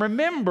 And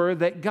remember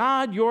that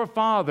God, your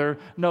Father,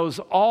 knows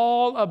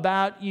all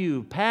about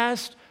you,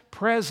 past,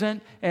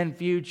 present, and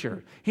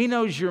future. He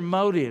knows your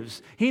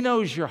motives. He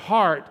knows your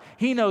heart.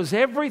 He knows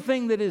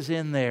everything that is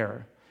in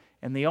there.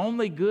 And the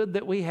only good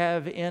that we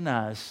have in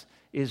us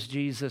is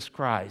Jesus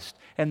Christ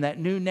and that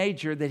new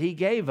nature that He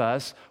gave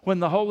us when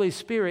the Holy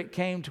Spirit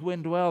came to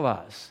indwell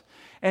us.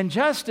 And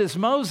just as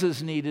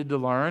Moses needed to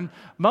learn,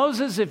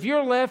 Moses, if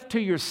you're left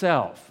to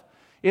yourself,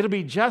 it'll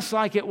be just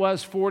like it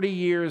was 40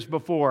 years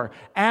before.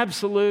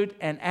 Absolute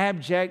and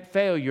abject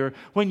failure.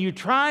 When you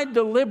tried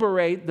to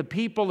liberate the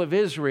people of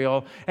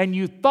Israel and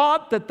you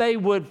thought that they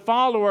would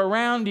follow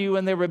around you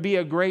and there would be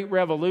a great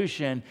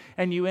revolution,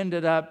 and you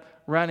ended up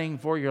running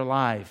for your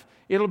life.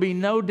 It'll be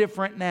no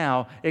different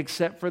now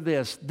except for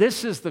this.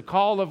 This is the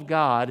call of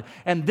God,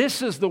 and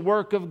this is the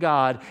work of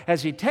God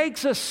as He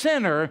takes a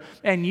sinner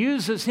and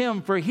uses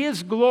him for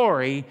His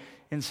glory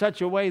in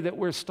such a way that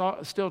we're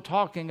still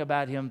talking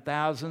about Him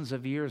thousands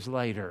of years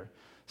later.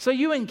 So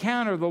you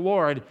encounter the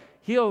Lord,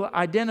 He'll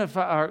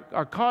identify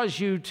or cause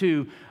you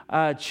to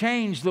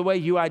change the way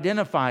you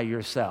identify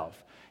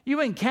yourself. You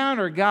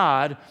encounter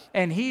God,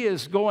 and He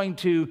is going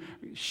to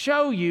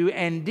show you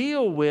and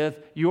deal with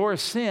your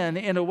sin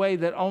in a way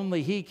that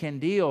only He can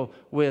deal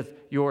with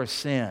your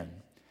sin.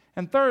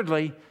 And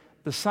thirdly,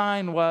 the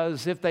sign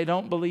was, if they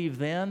don't believe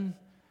then,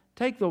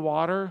 take the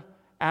water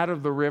out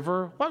of the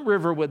river. What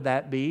river would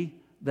that be?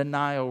 The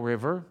Nile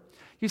River.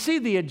 You see,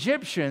 the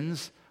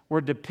Egyptians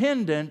were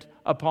dependent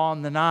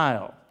upon the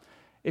Nile.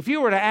 If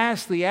you were to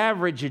ask the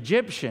average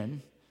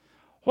Egyptian,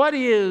 what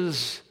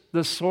is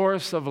the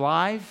source of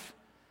life?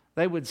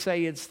 They would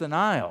say it's the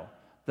Nile.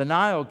 The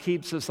Nile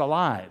keeps us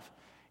alive.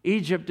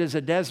 Egypt is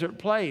a desert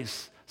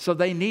place, so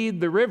they need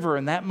the river,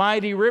 and that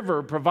mighty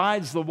river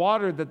provides the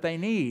water that they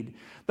need.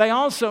 They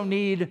also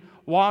need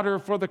water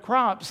for the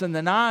crops, and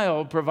the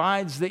Nile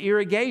provides the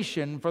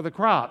irrigation for the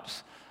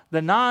crops.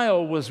 The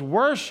Nile was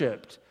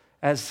worshipped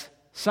as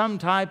some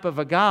type of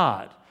a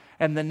god.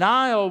 And the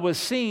Nile was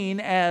seen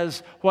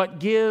as what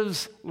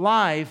gives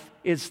life.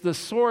 It's the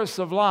source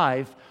of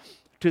life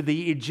to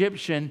the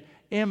Egyptian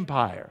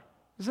empire.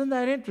 Isn't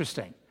that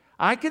interesting?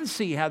 I can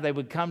see how they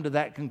would come to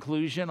that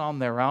conclusion on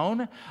their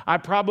own. I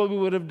probably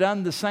would have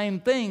done the same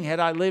thing had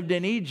I lived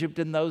in Egypt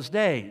in those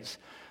days.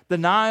 The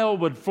Nile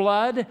would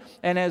flood,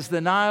 and as the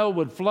Nile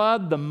would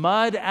flood, the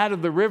mud out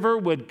of the river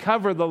would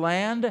cover the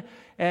land,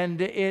 and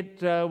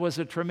it was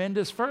a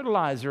tremendous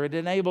fertilizer. It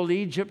enabled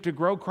Egypt to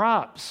grow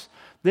crops.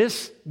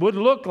 This would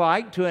look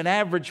like, to an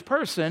average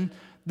person,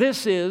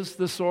 this is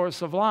the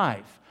source of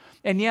life.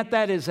 And yet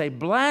that is a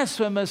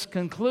blasphemous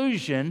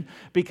conclusion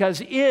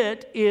because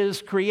it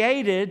is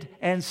created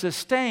and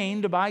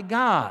sustained by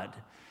God.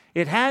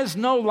 It has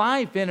no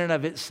life in and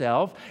of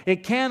itself.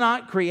 It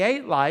cannot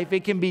create life.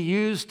 It can be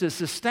used to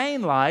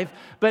sustain life,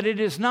 but it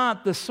is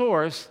not the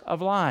source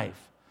of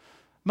life.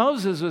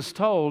 Moses was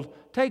told,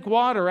 take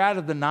water out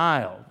of the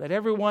Nile that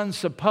everyone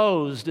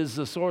supposed is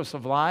the source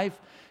of life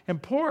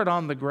and pour it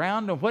on the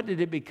ground. And what did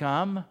it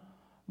become?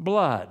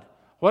 Blood.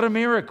 What a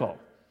miracle.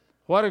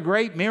 What a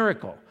great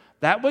miracle.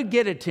 That would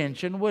get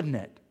attention, wouldn't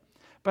it?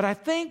 But I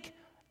think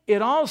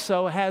it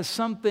also has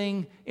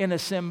something in a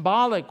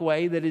symbolic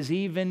way that is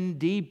even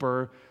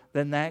deeper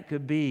than that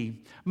could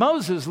be.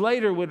 Moses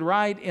later would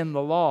write in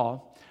the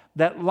law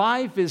that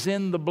life is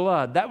in the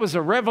blood. That was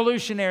a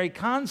revolutionary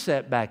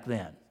concept back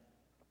then.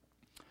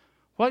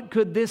 What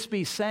could this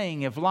be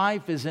saying if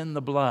life is in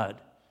the blood?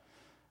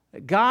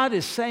 God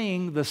is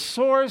saying the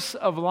source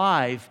of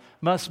life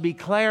must be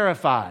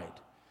clarified.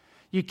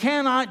 You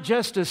cannot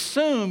just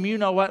assume you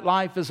know what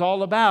life is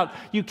all about.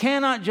 You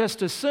cannot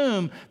just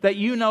assume that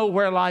you know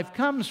where life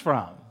comes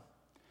from.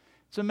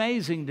 It's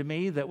amazing to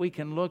me that we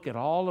can look at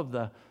all of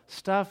the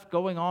stuff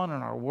going on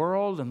in our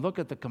world and look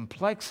at the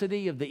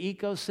complexity of the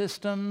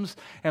ecosystems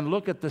and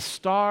look at the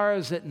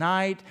stars at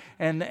night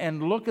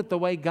and look at the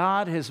way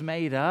God has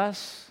made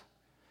us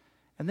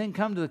and then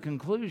come to the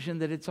conclusion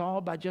that it's all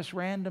by just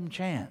random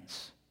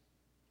chance.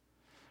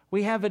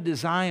 We have a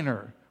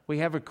designer, we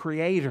have a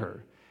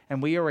creator,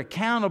 and we are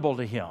accountable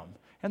to him.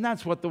 And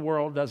that's what the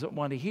world doesn't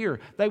want to hear.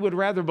 They would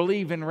rather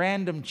believe in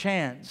random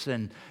chance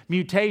and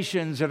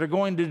mutations that are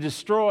going to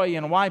destroy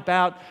and wipe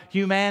out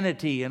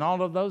humanity and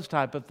all of those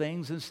type of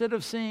things, instead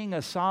of seeing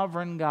a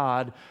sovereign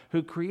God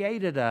who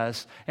created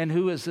us and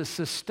who is the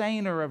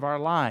sustainer of our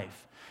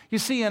life. You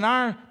see, in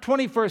our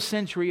 21st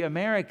century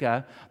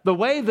America, the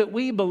way that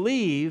we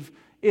believe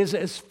is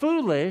as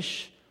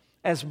foolish,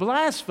 as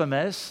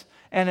blasphemous,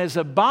 and as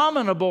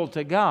abominable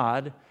to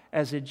God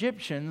as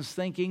Egyptians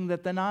thinking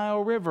that the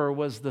Nile River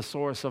was the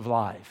source of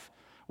life.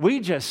 We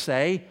just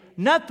say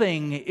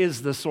nothing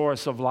is the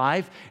source of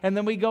life, and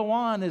then we go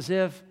on as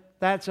if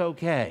that's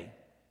okay.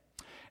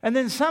 And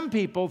then some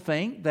people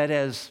think that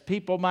as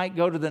people might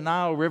go to the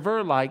Nile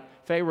River like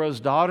Pharaoh's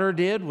daughter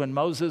did when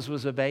Moses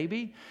was a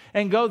baby,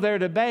 and go there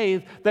to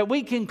bathe, that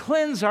we can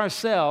cleanse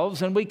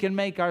ourselves and we can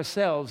make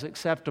ourselves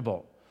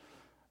acceptable.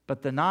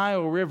 But the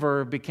Nile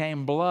River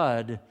became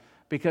blood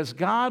because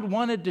God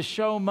wanted to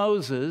show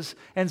Moses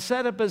and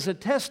set up as a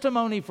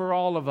testimony for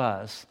all of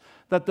us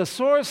that the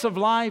source of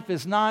life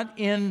is not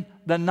in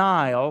the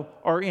Nile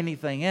or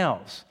anything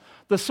else.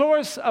 The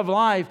source of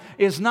life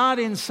is not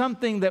in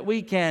something that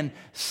we can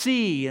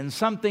see and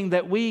something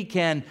that we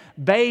can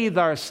bathe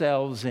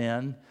ourselves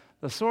in.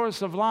 The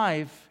source of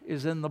life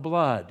is in the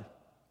blood.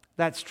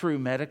 That's true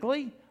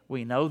medically.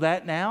 We know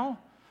that now.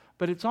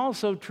 But it's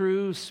also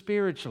true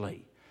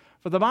spiritually.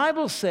 For the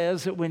Bible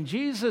says that when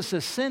Jesus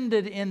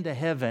ascended into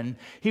heaven,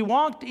 he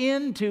walked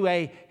into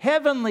a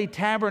heavenly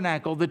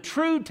tabernacle, the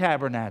true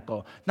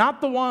tabernacle, not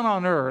the one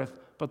on earth,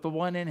 but the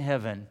one in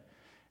heaven.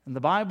 And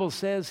the Bible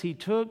says he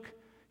took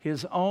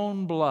his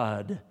own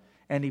blood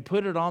and he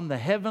put it on the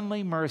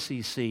heavenly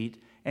mercy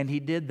seat, and he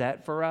did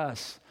that for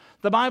us.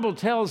 The Bible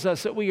tells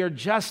us that we are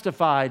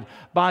justified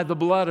by the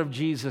blood of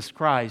Jesus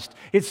Christ.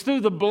 It's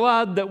through the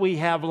blood that we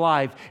have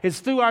life.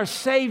 It's through our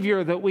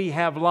Savior that we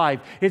have life.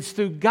 It's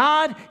through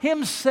God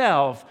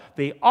himself,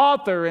 the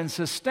author and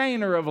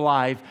sustainer of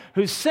life,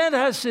 who sent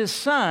us his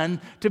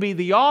Son to be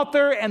the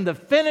author and the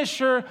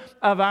finisher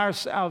of our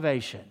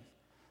salvation.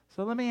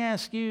 So let me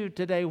ask you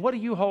today, what do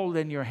you hold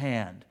in your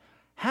hand?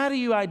 How do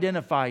you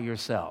identify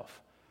yourself?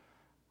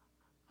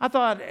 I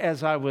thought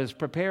as I was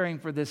preparing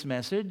for this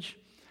message,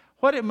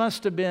 what it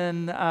must have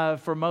been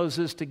for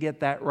Moses to get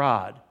that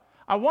rod.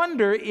 I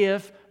wonder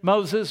if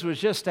Moses was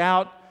just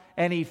out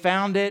and he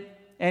found it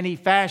and he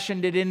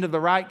fashioned it into the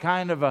right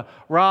kind of a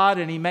rod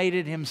and he made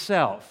it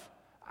himself.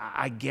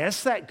 I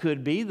guess that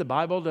could be. The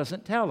Bible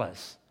doesn't tell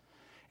us.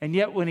 And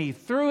yet when he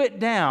threw it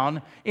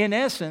down, in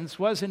essence,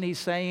 wasn't he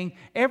saying,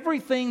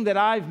 everything that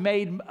I've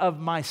made of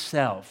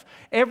myself,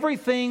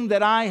 everything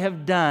that I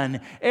have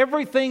done,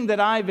 everything that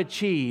I've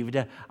achieved,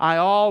 I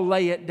all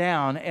lay it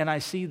down and I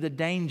see the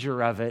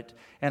danger of it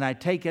and I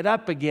take it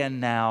up again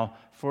now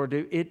for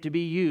it to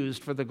be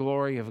used for the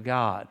glory of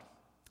God.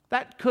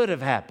 That could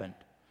have happened.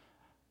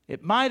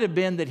 It might have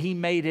been that he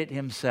made it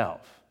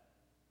himself.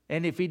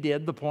 And if he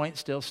did, the point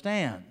still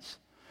stands.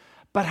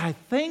 But I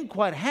think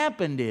what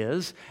happened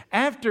is,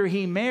 after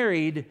he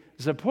married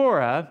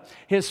Zipporah,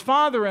 his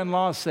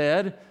father-in-law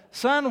said,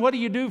 "Son, what do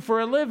you do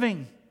for a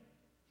living?"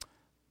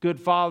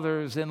 Good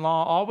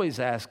fathers-in-law always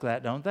ask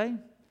that, don't they?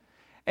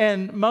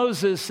 And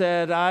Moses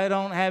said, "I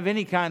don't have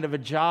any kind of a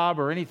job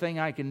or anything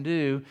I can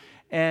do."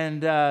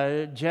 And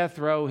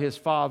Jethro, his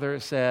father,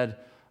 said,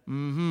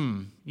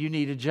 "You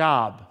need a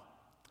job.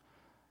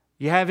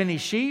 You have any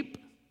sheep?"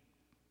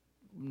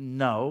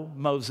 No,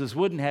 Moses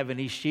wouldn't have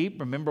any sheep.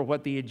 Remember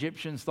what the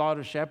Egyptians thought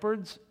of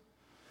shepherds?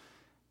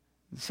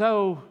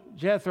 So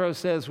Jethro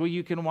says, "Well,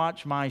 you can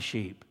watch my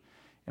sheep."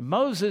 And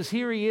Moses,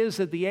 here he is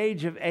at the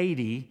age of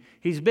 80.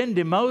 He's been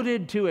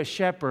demoted to a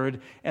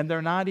shepherd, and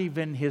they're not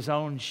even his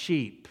own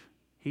sheep.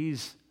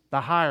 He's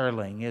the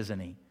hireling, isn't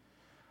he?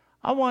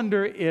 I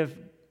wonder if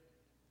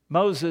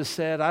Moses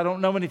said, "I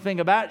don't know anything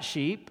about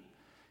sheep."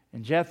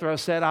 And Jethro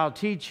said, "I'll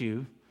teach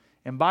you.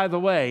 And by the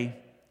way,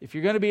 if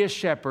you're going to be a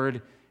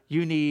shepherd,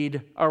 you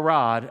need a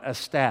rod, a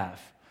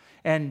staff."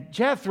 And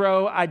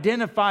Jethro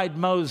identified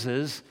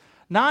Moses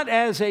not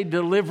as a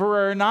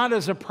deliverer, not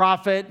as a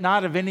prophet,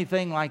 not of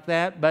anything like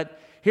that, but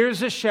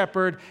here's a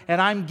shepherd,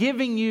 and I'm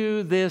giving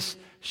you this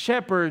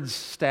shepherd's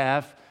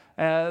staff.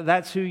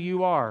 That's who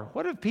you are.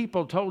 What have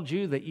people told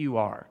you that you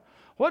are?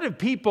 What have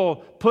people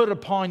put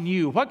upon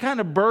you? What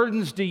kind of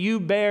burdens do you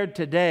bear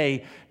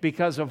today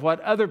because of what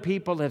other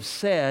people have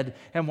said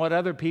and what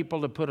other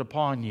people have put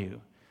upon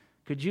you?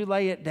 Could you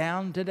lay it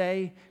down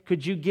today?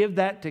 Could you give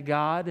that to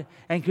God?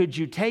 And could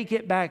you take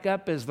it back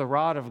up as the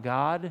rod of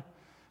God?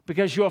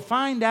 Because you'll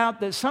find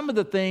out that some of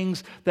the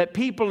things that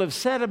people have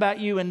said about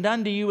you and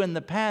done to you in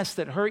the past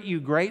that hurt you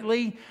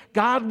greatly,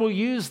 God will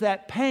use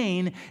that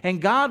pain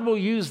and God will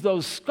use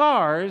those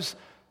scars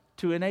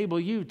to enable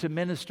you to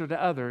minister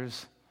to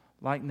others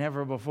like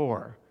never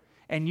before.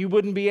 And you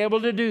wouldn't be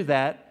able to do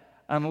that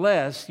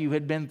unless you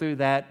had been through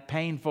that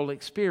painful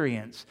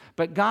experience.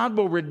 But God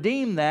will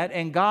redeem that,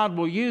 and God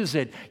will use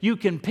it. You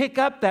can pick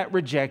up that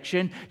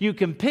rejection. You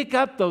can pick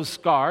up those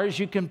scars.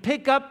 You can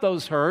pick up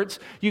those hurts.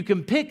 You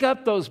can pick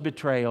up those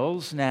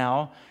betrayals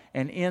now.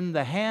 And in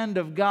the hand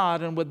of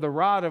God and with the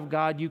rod of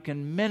God, you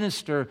can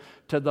minister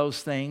to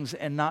those things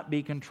and not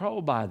be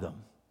controlled by them.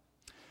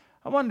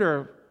 I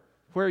wonder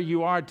where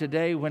you are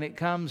today when it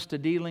comes to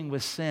dealing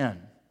with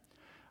sin.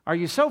 Are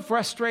you so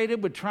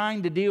frustrated with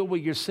trying to deal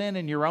with your sin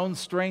in your own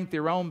strength,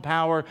 your own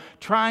power,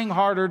 trying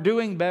harder,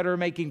 doing better,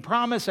 making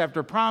promise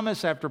after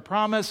promise after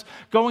promise,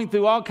 going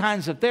through all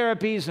kinds of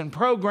therapies and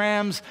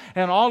programs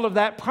and all of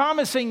that,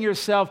 promising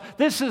yourself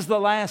this is the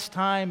last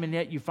time, and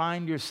yet you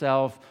find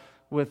yourself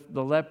with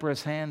the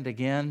leprous hand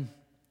again?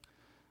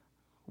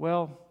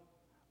 Well,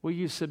 will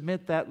you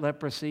submit that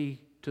leprosy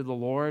to the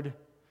Lord?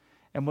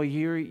 And will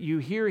you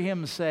hear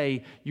Him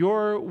say,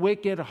 your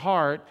wicked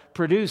heart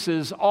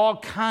produces all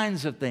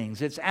kinds of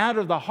things. It's out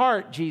of the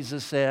heart,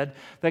 Jesus said,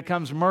 that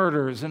comes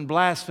murders and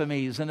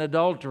blasphemies and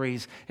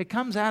adulteries. It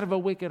comes out of a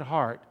wicked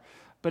heart.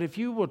 But if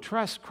you will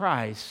trust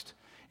Christ,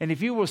 and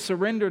if you will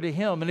surrender to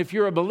Him, and if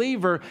you're a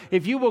believer,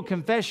 if you will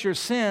confess your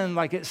sin,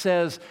 like it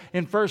says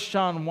in 1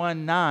 John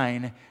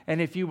 1:9,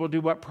 and if you will do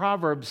what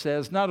Proverbs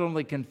says, not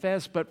only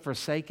confess but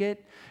forsake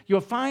it,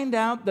 you'll find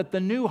out that the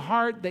new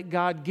heart that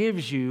God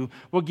gives you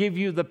will give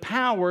you the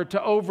power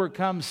to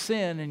overcome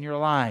sin in your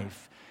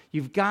life.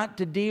 You've got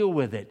to deal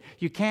with it.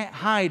 You can't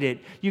hide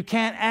it. You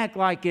can't act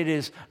like it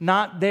is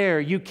not there.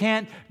 You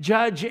can't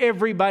judge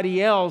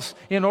everybody else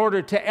in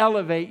order to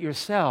elevate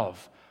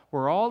yourself.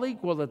 We're all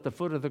equal at the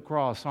foot of the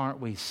cross, aren't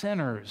we?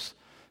 Sinners.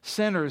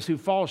 Sinners who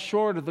fall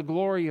short of the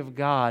glory of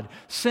God.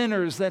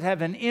 Sinners that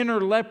have an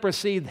inner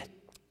leprosy that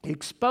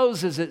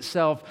exposes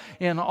itself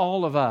in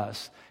all of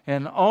us.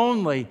 And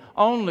only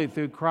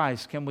through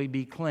Christ can we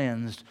be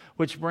cleansed.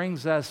 Which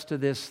brings us to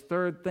this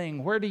third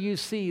thing. Where do you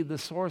see the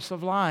source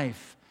of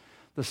life?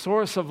 The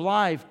source of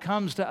life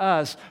comes to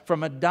us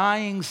from a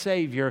dying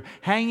Savior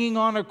hanging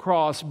on a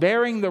cross,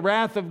 bearing the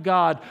wrath of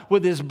God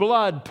with His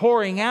blood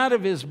pouring out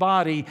of His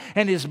body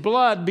and His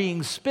blood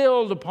being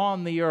spilled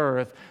upon the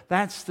earth.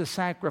 That's the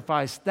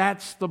sacrifice.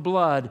 That's the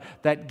blood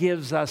that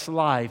gives us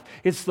life.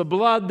 It's the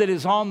blood that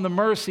is on the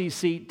mercy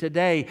seat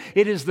today.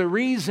 It is the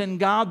reason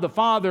God the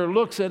Father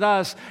looks at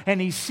us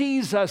and He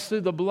sees us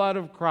through the blood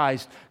of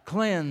Christ,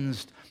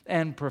 cleansed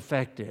and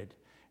perfected.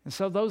 And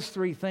so those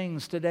three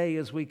things today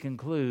as we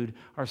conclude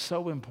are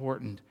so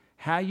important.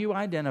 How you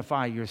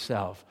identify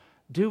yourself.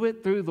 Do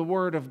it through the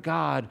Word of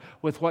God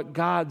with what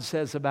God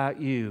says about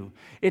you.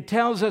 It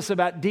tells us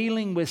about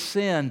dealing with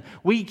sin.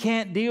 We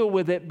can't deal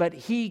with it, but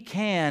He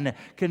can.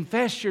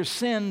 Confess your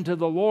sin to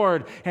the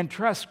Lord and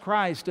trust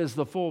Christ as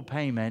the full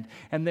payment.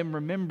 And then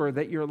remember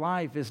that your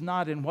life is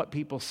not in what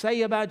people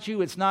say about you.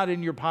 It's not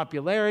in your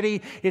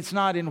popularity. It's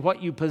not in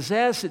what you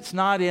possess. It's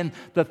not in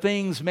the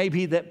things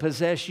maybe that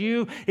possess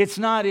you. It's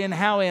not in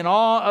how in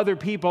awe other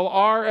people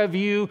are of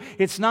you.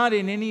 It's not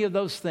in any of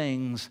those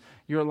things.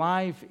 Your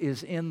life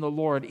is in the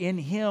Lord. In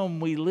Him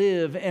we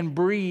live and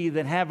breathe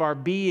and have our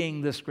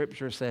being, the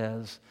Scripture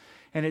says.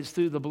 And it's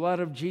through the blood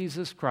of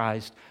Jesus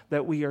Christ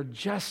that we are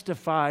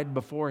justified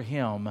before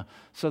Him,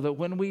 so that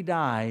when we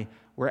die,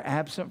 we're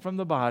absent from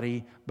the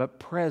body, but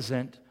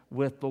present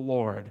with the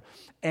Lord.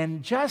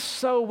 And just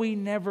so we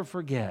never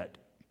forget,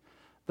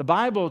 the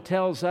Bible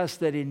tells us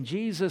that in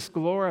Jesus'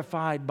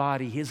 glorified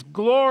body, His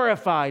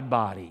glorified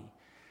body,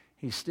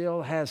 He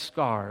still has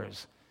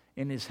scars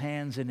in His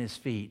hands and His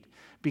feet.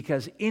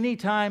 Because any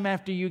time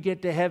after you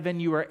get to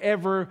heaven, you are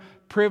ever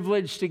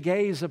privileged to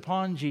gaze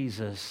upon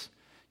Jesus,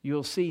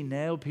 you'll see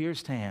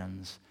nail-pierced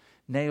hands,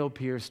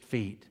 nail-pierced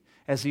feet.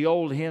 As the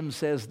old hymn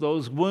says,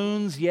 those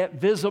wounds yet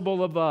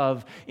visible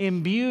above,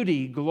 in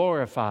beauty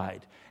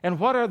glorified. And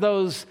what are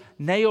those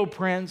nail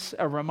prints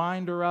a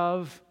reminder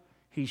of?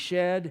 He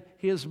shed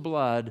His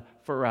blood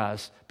for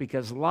us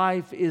because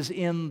life is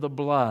in the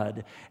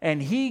blood. And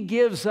He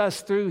gives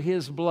us through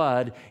His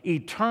blood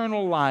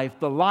eternal life,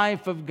 the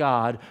life of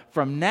God.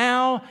 From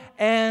now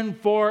and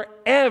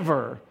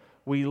forever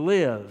we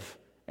live,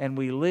 and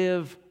we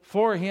live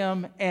for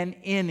Him and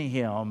in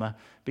Him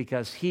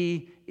because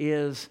He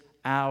is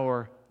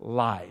our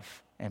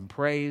life. And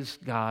praise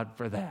God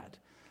for that.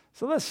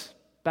 So let's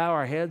bow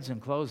our heads and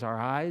close our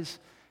eyes,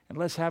 and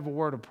let's have a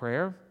word of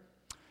prayer.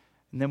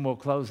 And then we'll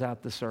close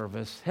out the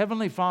service.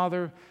 Heavenly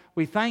Father,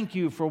 we thank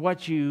You for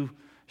what You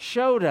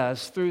showed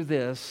us through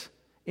this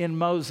in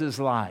Moses'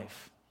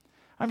 life.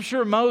 I'm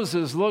sure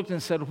Moses looked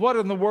and said, what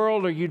in the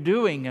world are you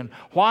doing? And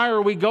why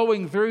are we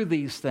going through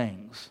these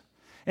things?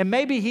 And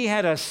maybe he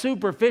had a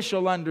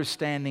superficial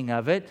understanding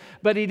of it,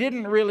 but he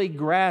didn't really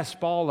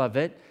grasp all of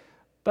it.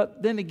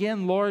 But then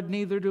again, Lord,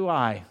 neither do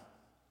I.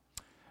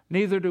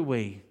 Neither do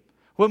we.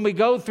 When we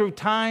go through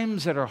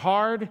times that are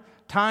hard,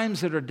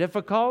 times that are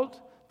difficult,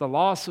 the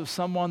loss of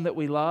someone that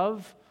we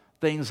love,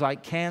 things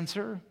like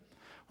cancer,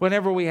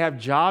 whenever we have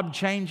job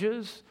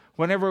changes,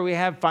 whenever we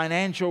have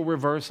financial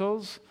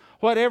reversals,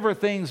 Whatever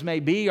things may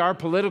be, our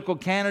political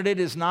candidate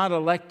is not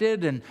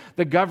elected and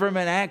the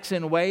government acts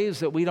in ways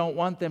that we don't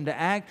want them to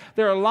act.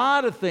 There are a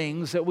lot of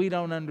things that we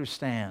don't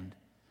understand.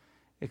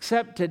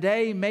 Except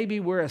today, maybe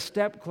we're a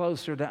step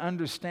closer to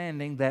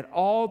understanding that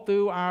all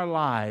through our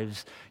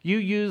lives, you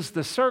use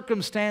the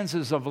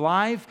circumstances of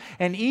life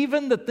and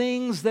even the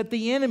things that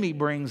the enemy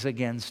brings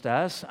against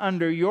us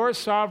under your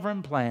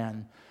sovereign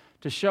plan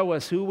to show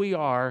us who we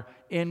are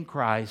in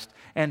Christ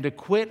and to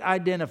quit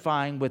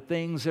identifying with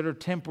things that are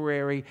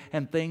temporary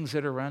and things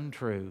that are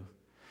untrue.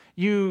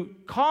 You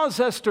cause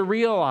us to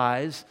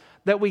realize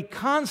that we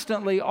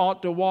constantly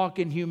ought to walk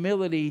in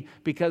humility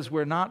because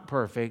we're not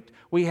perfect.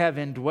 We have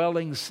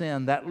indwelling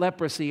sin. That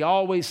leprosy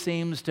always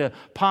seems to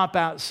pop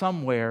out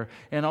somewhere,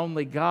 and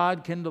only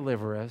God can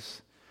deliver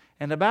us.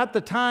 And about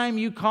the time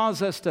you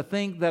cause us to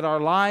think that our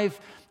life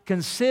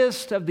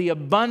consists of the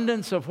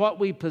abundance of what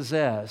we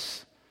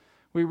possess,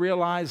 we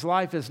realize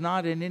life is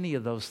not in any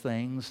of those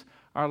things.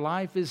 Our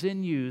life is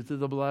in you through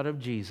the blood of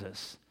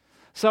Jesus.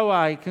 So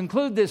I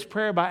conclude this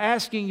prayer by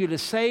asking you to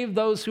save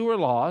those who are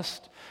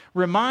lost,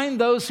 remind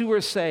those who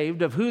are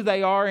saved of who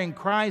they are in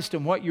Christ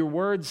and what your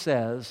word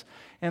says.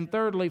 And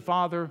thirdly,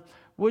 Father,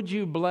 would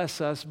you bless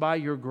us by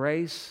your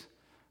grace,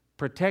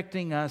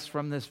 protecting us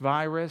from this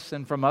virus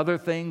and from other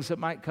things that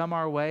might come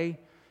our way?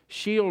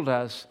 Shield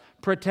us,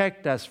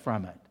 protect us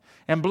from it.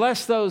 And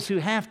bless those who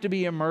have to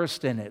be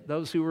immersed in it,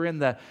 those who are in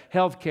the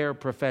healthcare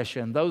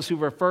profession, those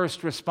who are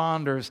first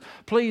responders.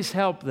 Please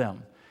help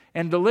them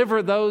and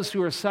deliver those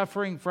who are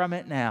suffering from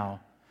it now.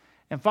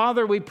 And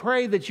Father, we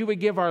pray that you would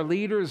give our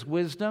leaders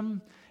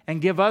wisdom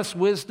and give us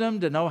wisdom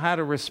to know how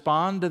to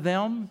respond to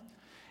them.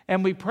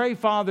 And we pray,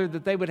 Father,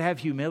 that they would have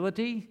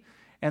humility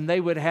and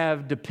they would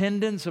have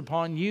dependence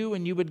upon you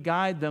and you would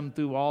guide them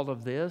through all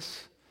of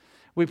this.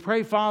 We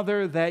pray,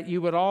 Father, that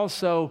you would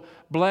also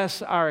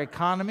bless our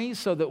economy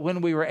so that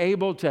when we were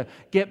able to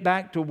get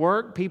back to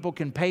work, people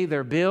can pay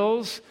their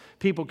bills,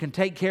 people can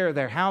take care of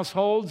their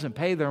households and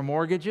pay their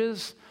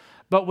mortgages.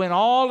 But when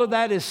all of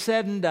that is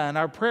said and done,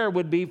 our prayer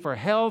would be for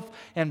health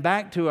and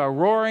back to a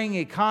roaring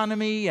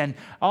economy. And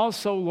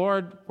also,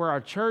 Lord, where our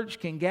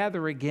church can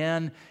gather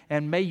again.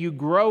 And may you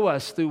grow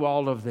us through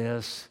all of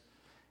this.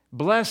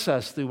 Bless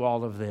us through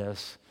all of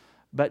this.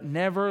 But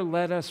never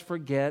let us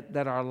forget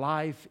that our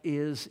life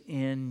is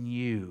in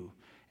you.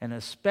 And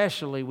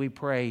especially we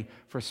pray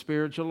for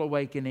spiritual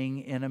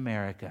awakening in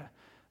America.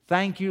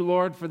 Thank you,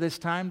 Lord, for this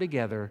time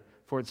together.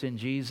 For it's in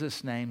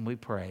Jesus' name we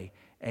pray.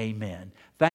 Amen.